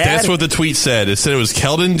Johnson's dad? That's what the tweet said. It said it was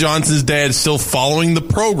Keldon Johnson's dad still following the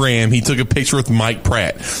program. He took a picture with Mike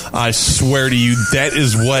Pratt. I swear to you, that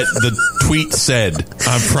is what the tweet said.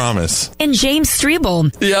 I promise. And James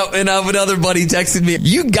Streeble. Yep, and I have another buddy texted me.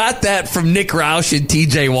 You got that from Nick Roush and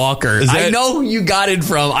TJ Walker. I know who you got it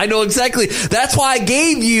from. I know exactly. That's why I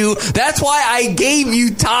gave you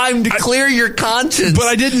time to clear your conscience. But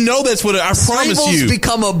I didn't know that's what I promise you. Streeble's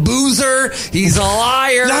become a boozer. He's a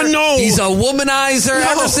liar. No. He's a womanizer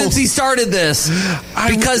ever since he started this.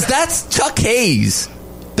 Because that's Chuck Hayes.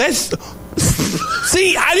 That's...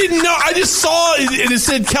 See, I didn't know. I just saw it, and it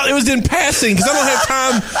said it was in passing because I don't have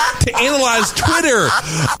time to analyze Twitter.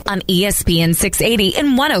 On ESPN 680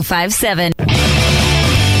 and 105.7.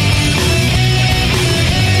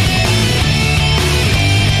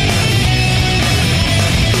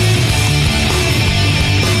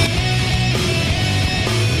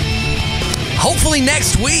 Hopefully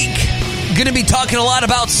next week, going to be talking a lot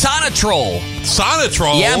about Sonatrol.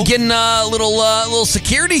 Sonatrol? Yeah, I'm getting a little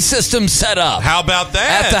security system set up. How about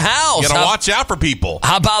that? At the house. You got to watch out for people.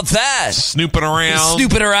 How about that? Snooping around.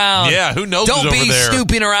 Yeah, who knows Don't who's be over there.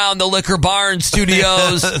 snooping around the Liquor Barn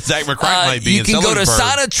Studios. Zach McCracken might be You in can go to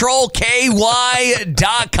Sellersburg.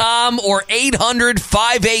 sonatrolky.com or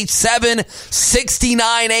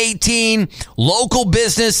 800-587-6918. Local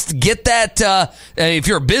business. Get that. If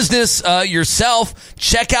you're a business yourself,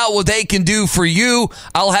 check out what they can do for you.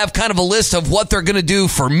 I'll have kind of a list of what they're going to do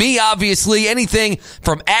for me, obviously. Anything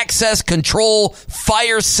from access control,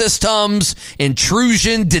 fire systems,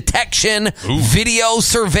 intrusion detection, video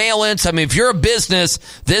surveillance. I mean, if you're a business,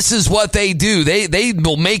 this is what they do. They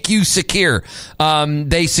will make you secure.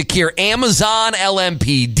 They secure Amazon,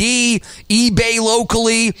 LMPD, eBay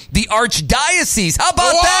locally, the Archdiocese. How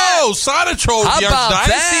about that? Whoa, Sonatrol, How the about Archdiocese.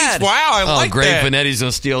 that? Wow, I like great. that. Vanetti's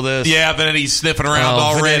going to steal this. Yeah, Vanetti's sniffing around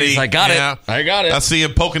already. I got it. I see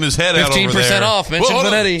him poking his head out over there. 15% off. Mention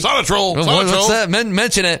Vanetti. Sonatrol. What's that?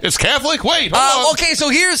 Mention it. It's Catholic. Wait, hold on. Okay, so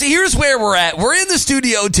here's where we're at. We're in the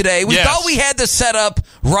studio today. We thought we had this set up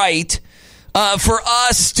right for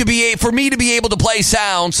me to be able to play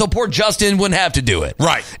sound, so poor Justin wouldn't have to do it.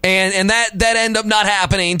 Right. And that ended up not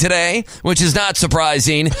happening today, which is not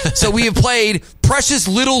surprising. So we have played precious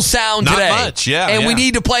little sound today. Not much, yeah. And we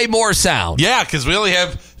need to play more sound. Yeah, because we only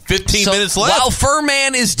have 15 minutes left. While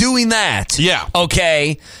Furman is doing that. Yeah.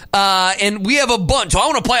 Okay. And we have a bunch. So I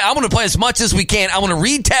want to play as much as we can. I want to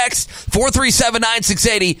read text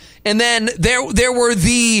 437-9680. And then there were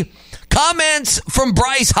the comments from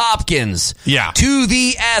Bryce Hopkins to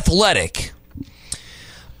The Athletic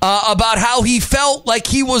about how he felt like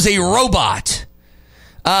he was a robot.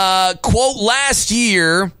 Quote, last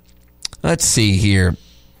year, let's see here.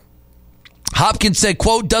 Hopkins said,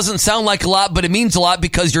 quote, doesn't sound like a lot, but it means a lot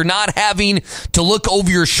because you're not having to look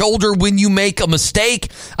over your shoulder when you make a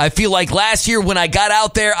mistake. I feel like last year when I got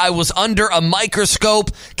out there, I was under a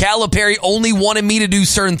microscope. Calipari only wanted me to do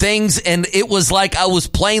certain things, and it was like I was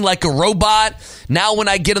playing like a robot. Now when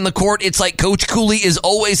I get on the court, it's like Coach Cooley is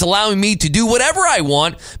always allowing me to do whatever I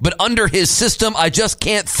want, but under his system, I just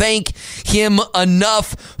can't thank him enough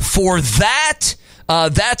for that.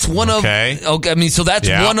 That's one of. Okay, I mean, so that's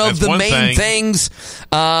one of the main things.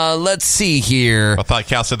 Let's see here. I thought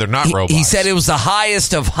Cal said they're not robots. He said it was the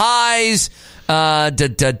highest of highs.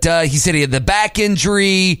 He said he had the back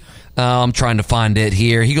injury. I'm trying to find it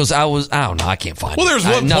here. He goes, I don't know. I can't find it. Well, there's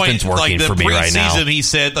one nothing's point, working like for me right now. Preseason, he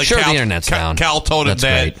said, like, sure, Cal, the internet's down. Cal told him That's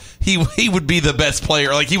that great. he would be the best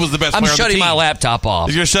player. Like, he was the best I'm player on the team. shutting my laptop off.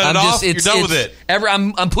 You're going to shut it off? You're done with it?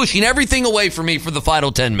 I'm pushing everything away from me for the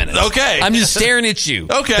final 10 minutes. Okay. I'm just staring at you.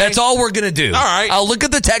 Okay. That's all we're going to do. All right. I'll look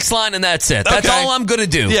at the text line and that's it. That's all I'm going to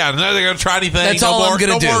do. Yeah, no, they're going to try anything. That's all I'm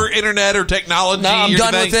going to do. No more internet or technology. No, I'm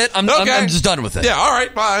done with it. I'm just done with it. Yeah, all right.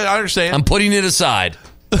 I understand. I'm putting it aside.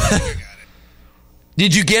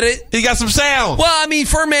 Did you get it? He got some sound. Well, I mean,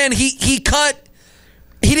 Furman, he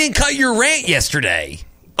didn't cut your rant yesterday.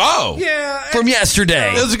 Oh. Yeah. From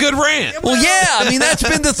yesterday. It was a good rant. Well, yeah. I mean, that's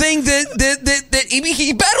been the thing that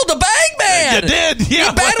he battled a bag man. You did. Yeah.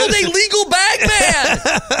 He battled a legal bag man.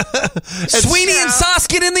 Sweeney and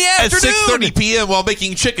Soskin in the afternoon. At 6:30 p.m. while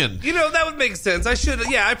making chicken. You know, that would make sense. I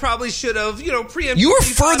probably should have, preempted. You were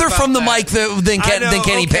further from the mic than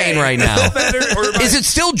Kenny Payne right now. Is it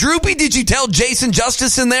still droopy? Did you tell Jason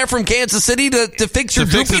Justice in there from Kansas City to fix your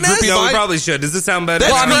droopiness? No, we probably should. Does it sound better?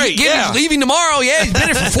 Well, I mean, leaving tomorrow. Yeah, he's been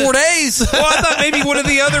here for 4 days. Well, I thought maybe one of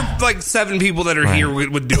the other 7 people that are here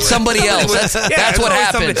would do it. Somebody else. That's what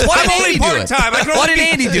happens. Why did Andy do it? Why did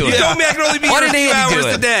Andy do it? You told me I can only be here a few hours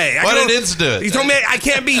a day. Why did Ince do it? You told me I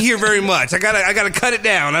can't be here very much. I gotta cut it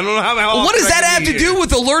down. I don't know how. What does that have to do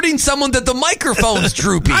with alerting someone that the microphone's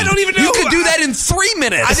droopy? I don't even know. You could do that in 3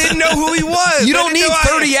 minutes. I didn't know who he was. You don't need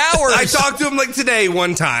 30 hours. I talked to him like today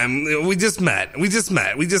one time. We just met. I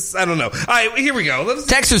don't know. All right, here we go.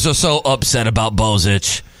 Texters are so upset about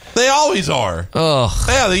Bozich. They always are. Oh.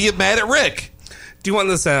 Yeah, they get mad at Rick. Do you want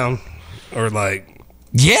the sound? Or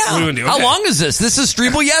Yeah. Okay. How long is this? This is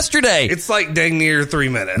Streeble yesterday. It's like dang near 3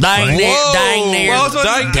 minutes. Dang near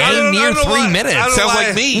 3 minutes. Sounds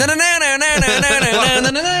like me. No. Well,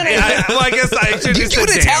 I guess I should You do an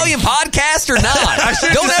Italian podcast or not? I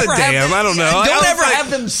should don't just ever say damn. I don't know. Don't ever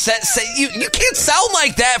have them say you can't sound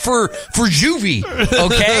like that for Juvie,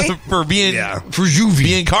 okay? For being for Juvie,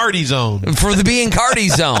 being Cardi zone. For the being Cardi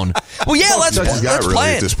zone. Well, yeah, let's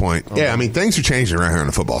play at this point. Yeah, I mean things are changing around here on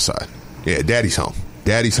the football side. Yeah, Daddy's home.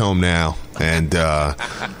 Daddy's home now, and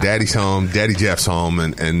Daddy's home. Daddy Jeff's home,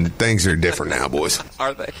 and things are different now, boys.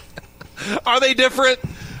 Are they? Are they different?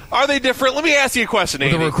 Are they different? Let me ask you a question,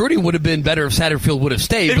 Andy. The recruiting would have been better if Satterfield would have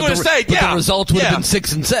stayed. If he would have stayed, but the results would have been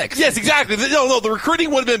 6-6. Yes, exactly. No, the recruiting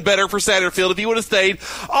would have been better for Satterfield if he would have stayed.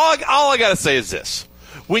 All I got to say is this.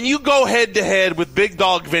 When you go head to head with big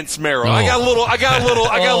dog Vince Marrow, I got a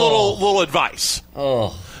little advice.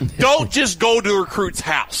 Oh. Don't just go to the recruit's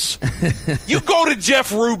house. You go to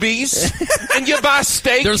Jeff Ruby's and you buy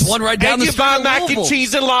steaks. There's one right down and the you street buy in mac Louisville. and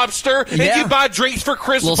cheese and lobster, and you buy drinks for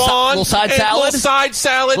Chris Vaughn, little side and salad, little side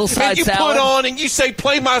salad, and you salad. put on and you say,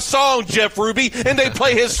 "Play my song, Jeff Ruby," and they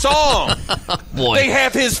play his song. Boy. They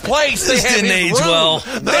have his place. They This have didn't his age room. well.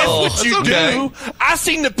 That's No. what you That's do. I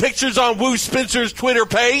seen the pictures on Woo Spencer's Twitter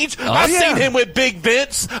page. I seen him with Big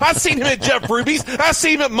Vince. I seen him at Jeff Ruby's. I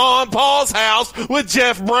seen him at Ma and Paul's house with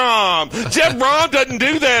Jeff Brom. Jeff Brom doesn't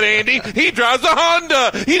do that, Andy. He drives a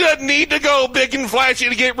Honda. He doesn't need to go big and flashy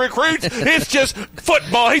to get recruits. It's just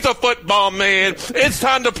football. He's a football man. It's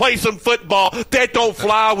time to play some football. That don't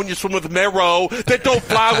fly when you swim with Marrow. That don't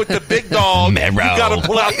fly with the big dog. Marrow. You got to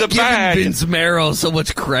pull out the bag. Giving Vince Marrow so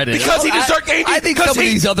much credit. Because he deserves. I think some of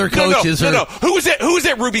these other coaches are. No. Who is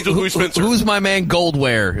that Ruby's with Who Spencer? Who's my man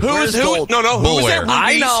Goldware? Who was that Ruby's? I know. Who was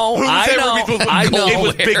I that know. Ruby's with? I know. It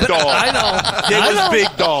was Big Dog. I know. It was Big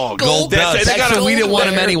Dog. Gold Dust. Actually, we didn't want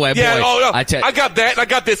him anyway. Yeah. Boy. Oh no. I got that. I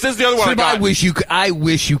got this. This is the other one I got. I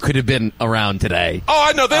wish you could have been around today. Oh,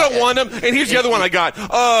 I know. They don't want him. And here's the other one I got.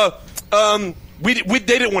 They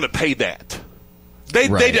didn't want to pay that. They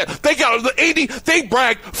got Andy. They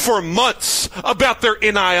bragged for months about their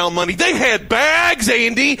NIL money. They had bags,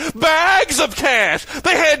 Andy, bags of cash.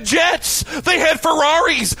 They had jets. They had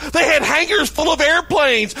Ferraris. They had hangars full of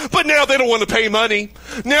airplanes. But now they don't want to pay money.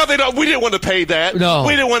 Now they don't. We didn't want to pay that. No,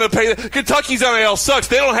 we didn't want to pay that. Kentucky's NIL sucks.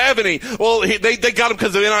 They don't have any. Well, they got him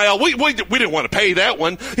because of NIL. We didn't want to pay that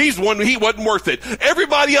one. He wasn't worth it.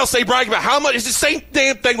 Everybody else they brag about how much. It's the same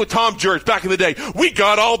damn thing with Tom Jurich back in the day. We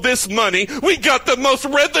got all this money. We got the most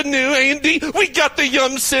revenue, Andy. We got the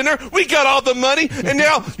Yum Center. We got all the money. And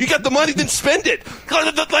now you got the money, then spend it.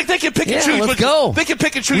 Like they can pick and choose. Let's go. They can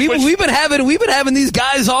pick and choose. We've been having these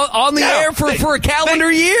guys on the air for a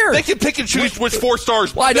calendar year. They can pick and choose which 4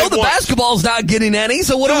 stars. Well, I know the basketball's not getting any,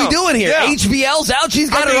 so what are we doing here? Yeah. HBL's out. She's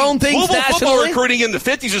got her own things Louisville nationally. Football recruiting in the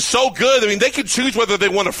 50s is so good. I mean, they can choose whether they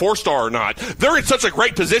want a 4-star or not. They're in such a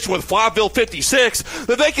great position with Flyville 56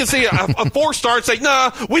 that they can see a 4-star and say,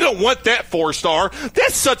 nah, we don't want that 4-star.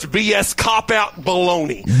 That's such BS cop-out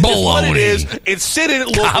baloney. It's what it is. It's sitting at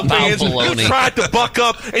local fans. You tried to buck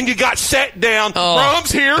up, and you got sat down.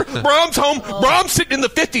 Brom's here. Brom's home. Brom's sitting in the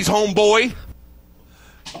 50s, homeboy.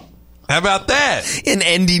 How about that? And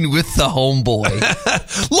ending with the homeboy.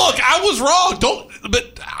 Look, I was wrong.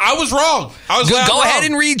 But I was wrong. I was Go wrong. ahead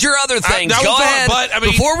and read your other things. Go ahead. But, I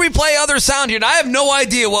mean, before we play other sound here, and I have no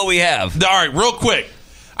idea what we have. All right, real quick.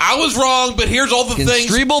 I was wrong, but here's all the things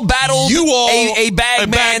Streeble battled you all a bag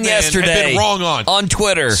man yesterday have been wrong on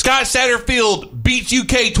Twitter. Scott Satterfield beats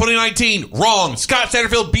UK 2019. Wrong. Scott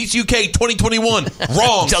Satterfield beats UK 2021.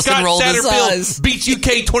 Wrong. Justin Scott rolled his Satterfield eyes. beats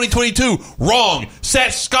UK 2022. Wrong.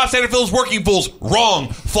 Scott Satterfield's Working Fools. Wrong.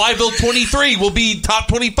 Flyville 23 will be top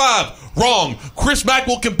 25. Wrong. Chris Mack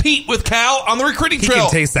will compete with Cal on the recruiting He trail.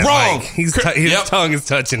 can taste that Wrong. mic. His tongue is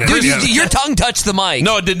touching it. Dude, your tongue touched the mic.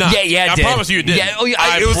 No, it did not. Yeah, it I did. promise you it did. Yeah,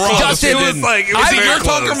 I it was promise Justin. it It was didn't. like it Is was it very your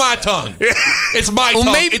tongue or close. my tongue? It's my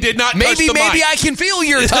tongue. It did not touch the Maybe mic. I can feel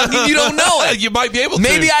your tongue and you don't know it. You might be able to.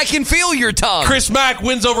 Maybe I can feel your tongue. Chris Mack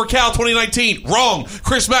wins over Cal 2019. Wrong.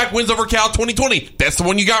 Chris Mack wins over Cal 2020. That's the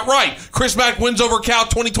one you got right. Chris Mack wins over Cal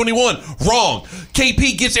 2021. Wrong.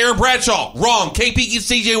 KP gets Aaron Bradshaw. Wrong. KP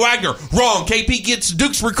gets CJ Wagner. Wrong. KP gets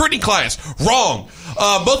Duke's recruiting class. Wrong.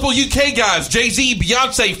 Multiple UK guys, Jay-Z,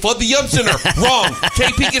 Beyonce, flood the Yum Center. Wrong.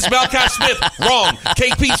 KP gets Malachi Smith. Wrong.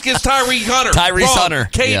 KP gets Tyree Hunter. Tyrese Wrong. Hunter.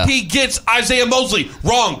 KP gets Isaiah Mosley.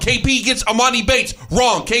 Wrong. KP gets Amani Bates.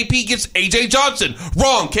 Wrong. KP gets AJ Johnson.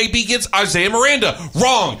 Wrong. KP gets Isaiah Miranda.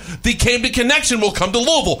 Wrong. The Camden Connection will come to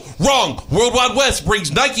Louisville. Wrong. World Wide West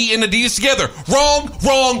brings Nike and Adidas together. Wrong,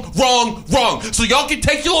 wrong, wrong, wrong. So y'all can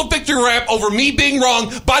take your little victory rap over me being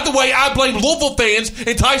wrong. By the way, I blame Louisville fans,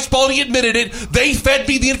 and Ty Spalding admitted it. They failed fed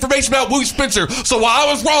me the information about Woo Spencer. So while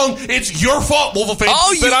I was wrong, it's your fault, Louisville fans.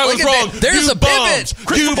 Oh, that I was wrong. There's you a pivot.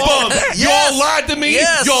 You bums. Yes. Y'all lied to me.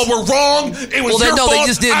 Yes. Y'all were wrong. It was your fault. They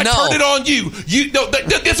just didn't know. I turned it on you.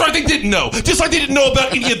 That's right. They didn't know. Just like they didn't know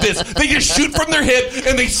about any of this. They just shoot from their hip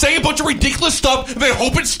and they say a bunch of ridiculous stuff and they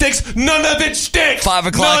hope it sticks. None of it sticks. 5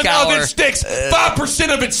 o'clock None hour. of it sticks.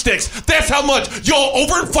 5% of it sticks. That's how much. Y'all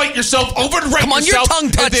overinflate yourself, overdirect Come on, yourself. your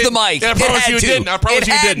tongue touched the mic. I promise you it didn't. I promise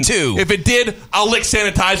you it didn't. To. If it did, I'll lick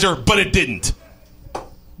sanitizer, but it didn't.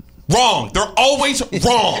 Wrong. They're always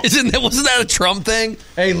wrong. Wasn't that a Trump thing?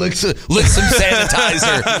 Hey, lick some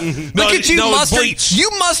sanitizer. Look at you, mustard. You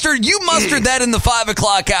mustered that in the 5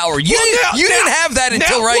 o'clock hour. You didn't have that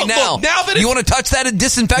until right now. Look, now that you want to touch that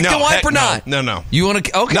disinfectant wipe or not? No. You want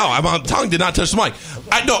to? Okay. No, my tongue did not touch the mic.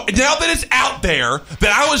 Now that it's out there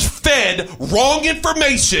that I was fed wrong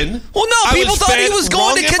information. Well, no, people thought he was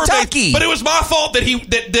going to Kentucky, but it was my fault that I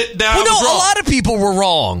was wrong. A lot of people were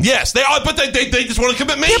wrong. Yes, they are, but they just want to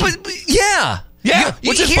commit me. Yeah,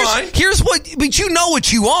 which is fine. But you know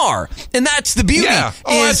what you are, and that's the beauty. Yeah.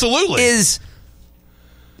 Oh, absolutely. Is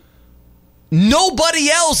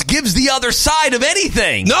nobody else gives the other side of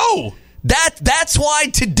anything. No. That's why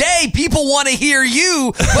today people want to hear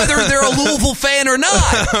you, whether they're a Louisville fan or not,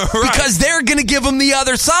 right. Because they're going to give them the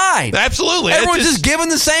other side. Absolutely. Everyone's just giving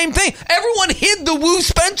the same thing. Everyone hid the Woo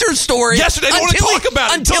Spencer story yesterday. They want to talk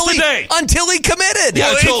about it until today. Until he committed.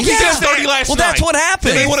 Yeah, until he got 30 last night. Well, that's what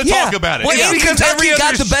happened. They want to talk about it. Well, yeah, because Kentucky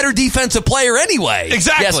got the better defensive player anyway.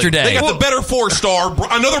 Exactly. Yesterday. They got the better 4-star.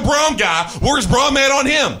 Another Brown guy. Where's Brown at on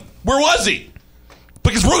him? Where was he?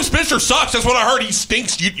 Because Woo Spencer sucks. That's what I heard. He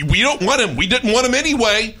stinks. We don't want him. We didn't want him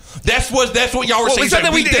anyway. That's what y'all were saying. It's not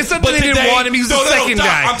that they didn't want him. He was the second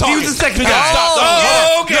guy. He was the second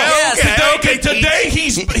guy. Okay. Today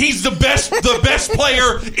he's the best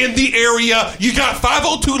player in the area. You got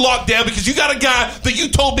 502 locked down because you got a guy that you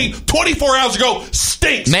told me 24 hours ago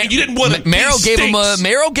stinks. You didn't want him. Merrill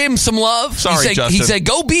gave him some love. Sorry, Justin. He said,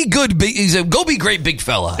 "Go be good." He said, "Go be great, big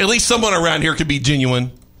fella." At least someone around here could be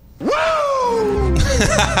genuine. Woo!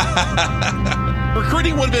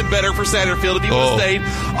 Recruiting would have been better for Satterfield if he would have stayed.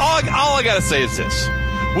 All I gotta say is this: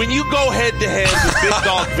 when you go head to head with Big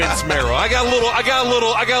Dog Vince Marrow, I got a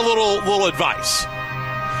little advice.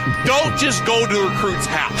 Don't just go to the recruit's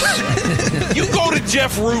house. You go to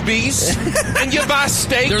Jeff Ruby's and you buy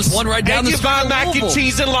steaks. There's one right down the street. And you buy mac and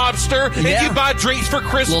cheese and lobster. And you buy drinks for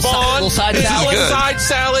Chris Vaughn. Little side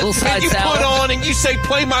salad. And you put on and you say,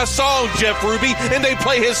 "Play my song, Jeff Ruby," and they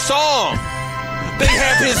play his song. They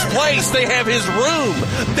have his place. They have his room.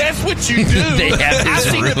 That's what you do. I've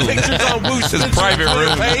seen the pictures on Woo Spencer's private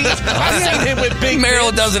room page. I've seen him with Big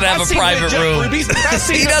Merrill doesn't have a private room. He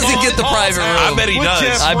doesn't get the private room. I bet he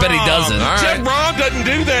does. I bet he doesn't. Jeff Brom doesn't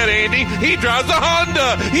do that, Andy. He drives a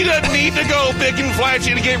Honda. He doesn't need to go big and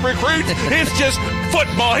flashy to get recruits. It's just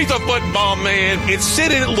football. He's a football man. And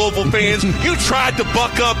sitting at Louisville fans, you tried to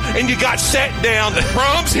buck up and you got sat down.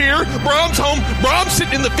 Brom's here. Brom's home. Brom's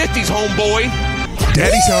sitting in the 50s, homeboy.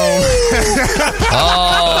 Daddy's home.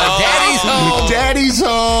 Daddy's home. Daddy's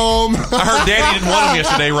home. I heard Daddy didn't want him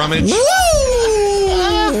yesterday, Rummage.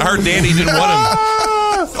 I heard Daddy didn't want him.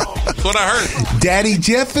 That's what I heard. Daddy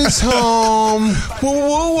Jeff is home.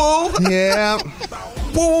 Whoa. Yeah.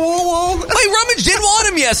 Whoa. Wait, Rummage did want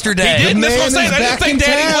him yesterday. He didn't. That's what I'm saying. I didn't think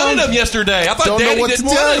Daddy wanted him yesterday. I thought Don't Daddy know what didn't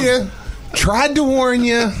to tell want him. you. Tried to warn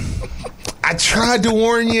you. I tried to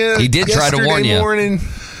warn you. He did try to warn you. Morning.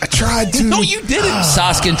 I tried to. No, you didn't.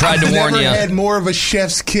 Soskin tried to warn you. I've never had more of a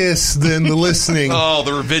chef's kiss than the listening. Oh, the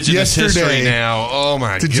revisionist history now. Oh,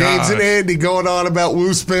 my God. To James and Andy going on about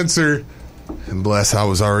Woo Spencer. And bless, I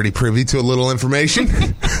was already privy to a little information.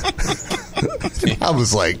 I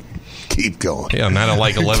was like, keep going. Yeah, not at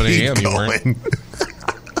like 11 a.m. you weren't.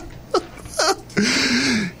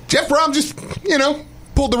 Jeff Brom just,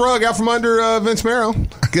 pulled the rug out from under Vince Marrow.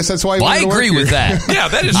 I guess that's why he wanted to work I agree with here. that. Yeah,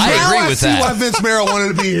 that is true. I agree with that. I see why Vince Marrow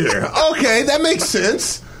wanted to be here. Okay, that makes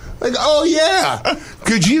sense. Like, oh, yeah.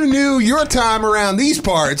 Because you knew your time around these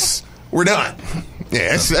parts, we're done.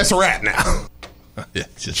 Yeah, that's a wrap now. Yeah,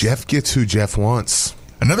 Jeff gets who Jeff wants.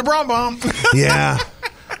 Another Brom bomb. Yeah.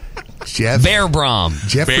 Bear Brom.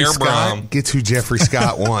 Jeffrey Scott gets who Jeffrey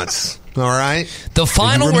Scott wants. All right? The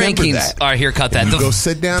final rankings. All right, here, cut that. Go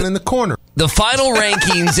sit down in the corner. The final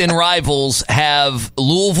rankings in Rivals have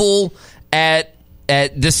Louisville at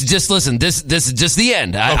this. Just listen. This is just the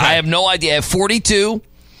end. I have no idea. At 42,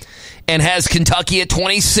 and has Kentucky at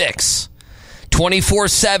 26.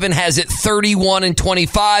 24/7 has it 31 and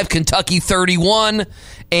 25. Kentucky 31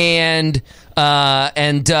 and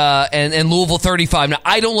Louisville 35. Now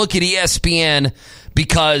I don't look at ESPN,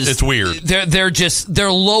 because it's weird.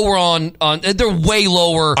 They're lower on they're way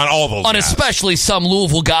lower on all those guys. Especially some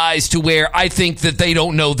Louisville guys to where I think that they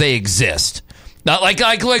don't know they exist. Not like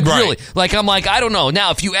really. Like I'm like, I don't know.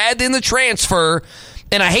 Now if you add in the transfer,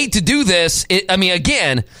 and I hate to do this,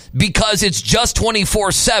 again, because it's just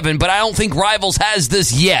 24/7, but I don't think Rivals has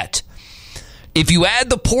this yet. If you add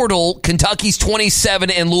the portal, Kentucky's 27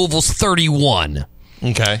 and Louisville's 31.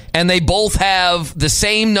 Okay. And they both have the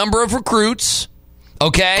same number of recruits.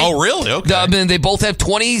 Okay. Oh, really? Okay. They both have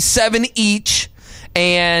 27 each.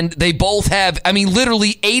 And they both have,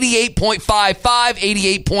 literally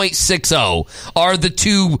 88.55, 88.60 are the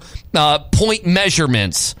 2 point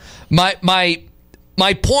measurements. My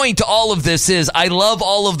point to all of this is I love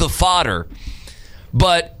all of the fodder.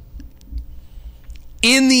 But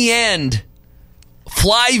in the end,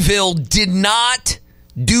 Flyville did not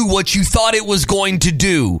do what you thought it was going to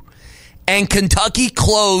do. And Kentucky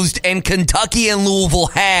closed, and Kentucky and Louisville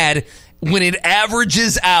had, when it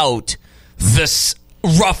averages out,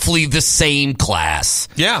 roughly the same class.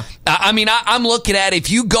 Yeah. I'm looking at, if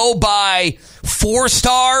you go by 4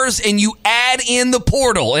 stars and you add in the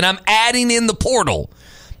portal, and I'm adding in the portal,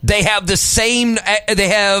 they have the same,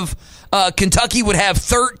 Kentucky would have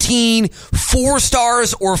 13 4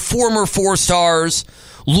 stars or former 4 stars.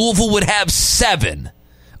 Louisville would have 7.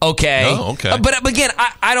 Okay. Oh, okay. But again,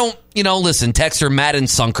 I don't, listen, texter Madden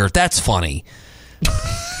Sunker. That's funny.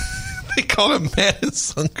 They call him Madden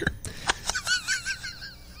Sunker.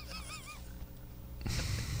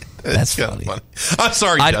 That's funny. I'm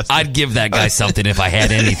sorry, Justin. I'd give that guy something if I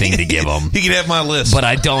had anything to give him. He can have my list. But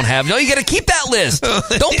I don't have. No, you got to keep that list. Don't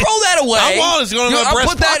throw that away. I want it's going to my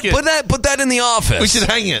breast pocket. Put that in the office. We should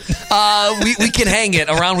hang it. We can hang it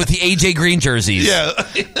around with the AJ Green jerseys. Yeah.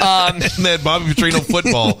 That Bobby Petrino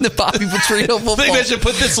football. The Bobby Petrino football. I think they should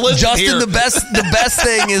put this list Justin, here. the best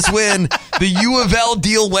thing is when the U of L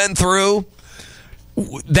deal went through,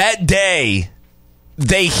 that day,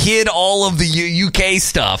 they hid all of the UK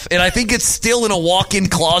stuff, and I think it's still in a walk-in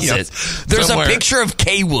closet. Yes, there's somewhere. A picture of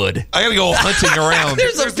K-Wood. I gotta go hunting around.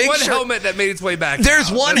 There's one helmet that made its way back.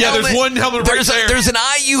 There's one helmet. There's one helmet right there. There's an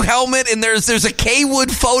IU helmet, and there's a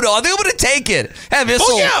K-Wood photo. I think I'm going to take it. Have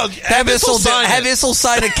Issel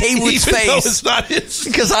sign a K-Wood's face. No, it's not his.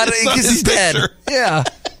 Because he's dead. Yeah.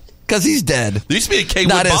 Because he's dead. There used to be a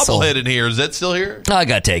K-Wood bobblehead in here. Is that still here? I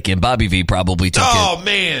got taken. Bobby V probably took it. Oh,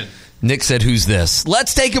 man. Nick said, "Who's this?"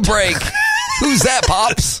 Let's take a break. Who's that,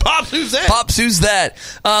 Pops? Pops, who's that? Pops, who's that?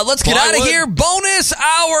 Let's get out of here. Bonus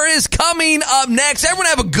hour is coming up next. Everyone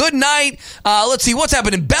have a good night. Let's see what's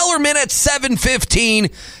happening. Bellarmine at 7:15.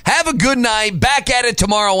 Have a good night. Back at it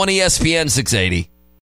tomorrow on ESPN 680.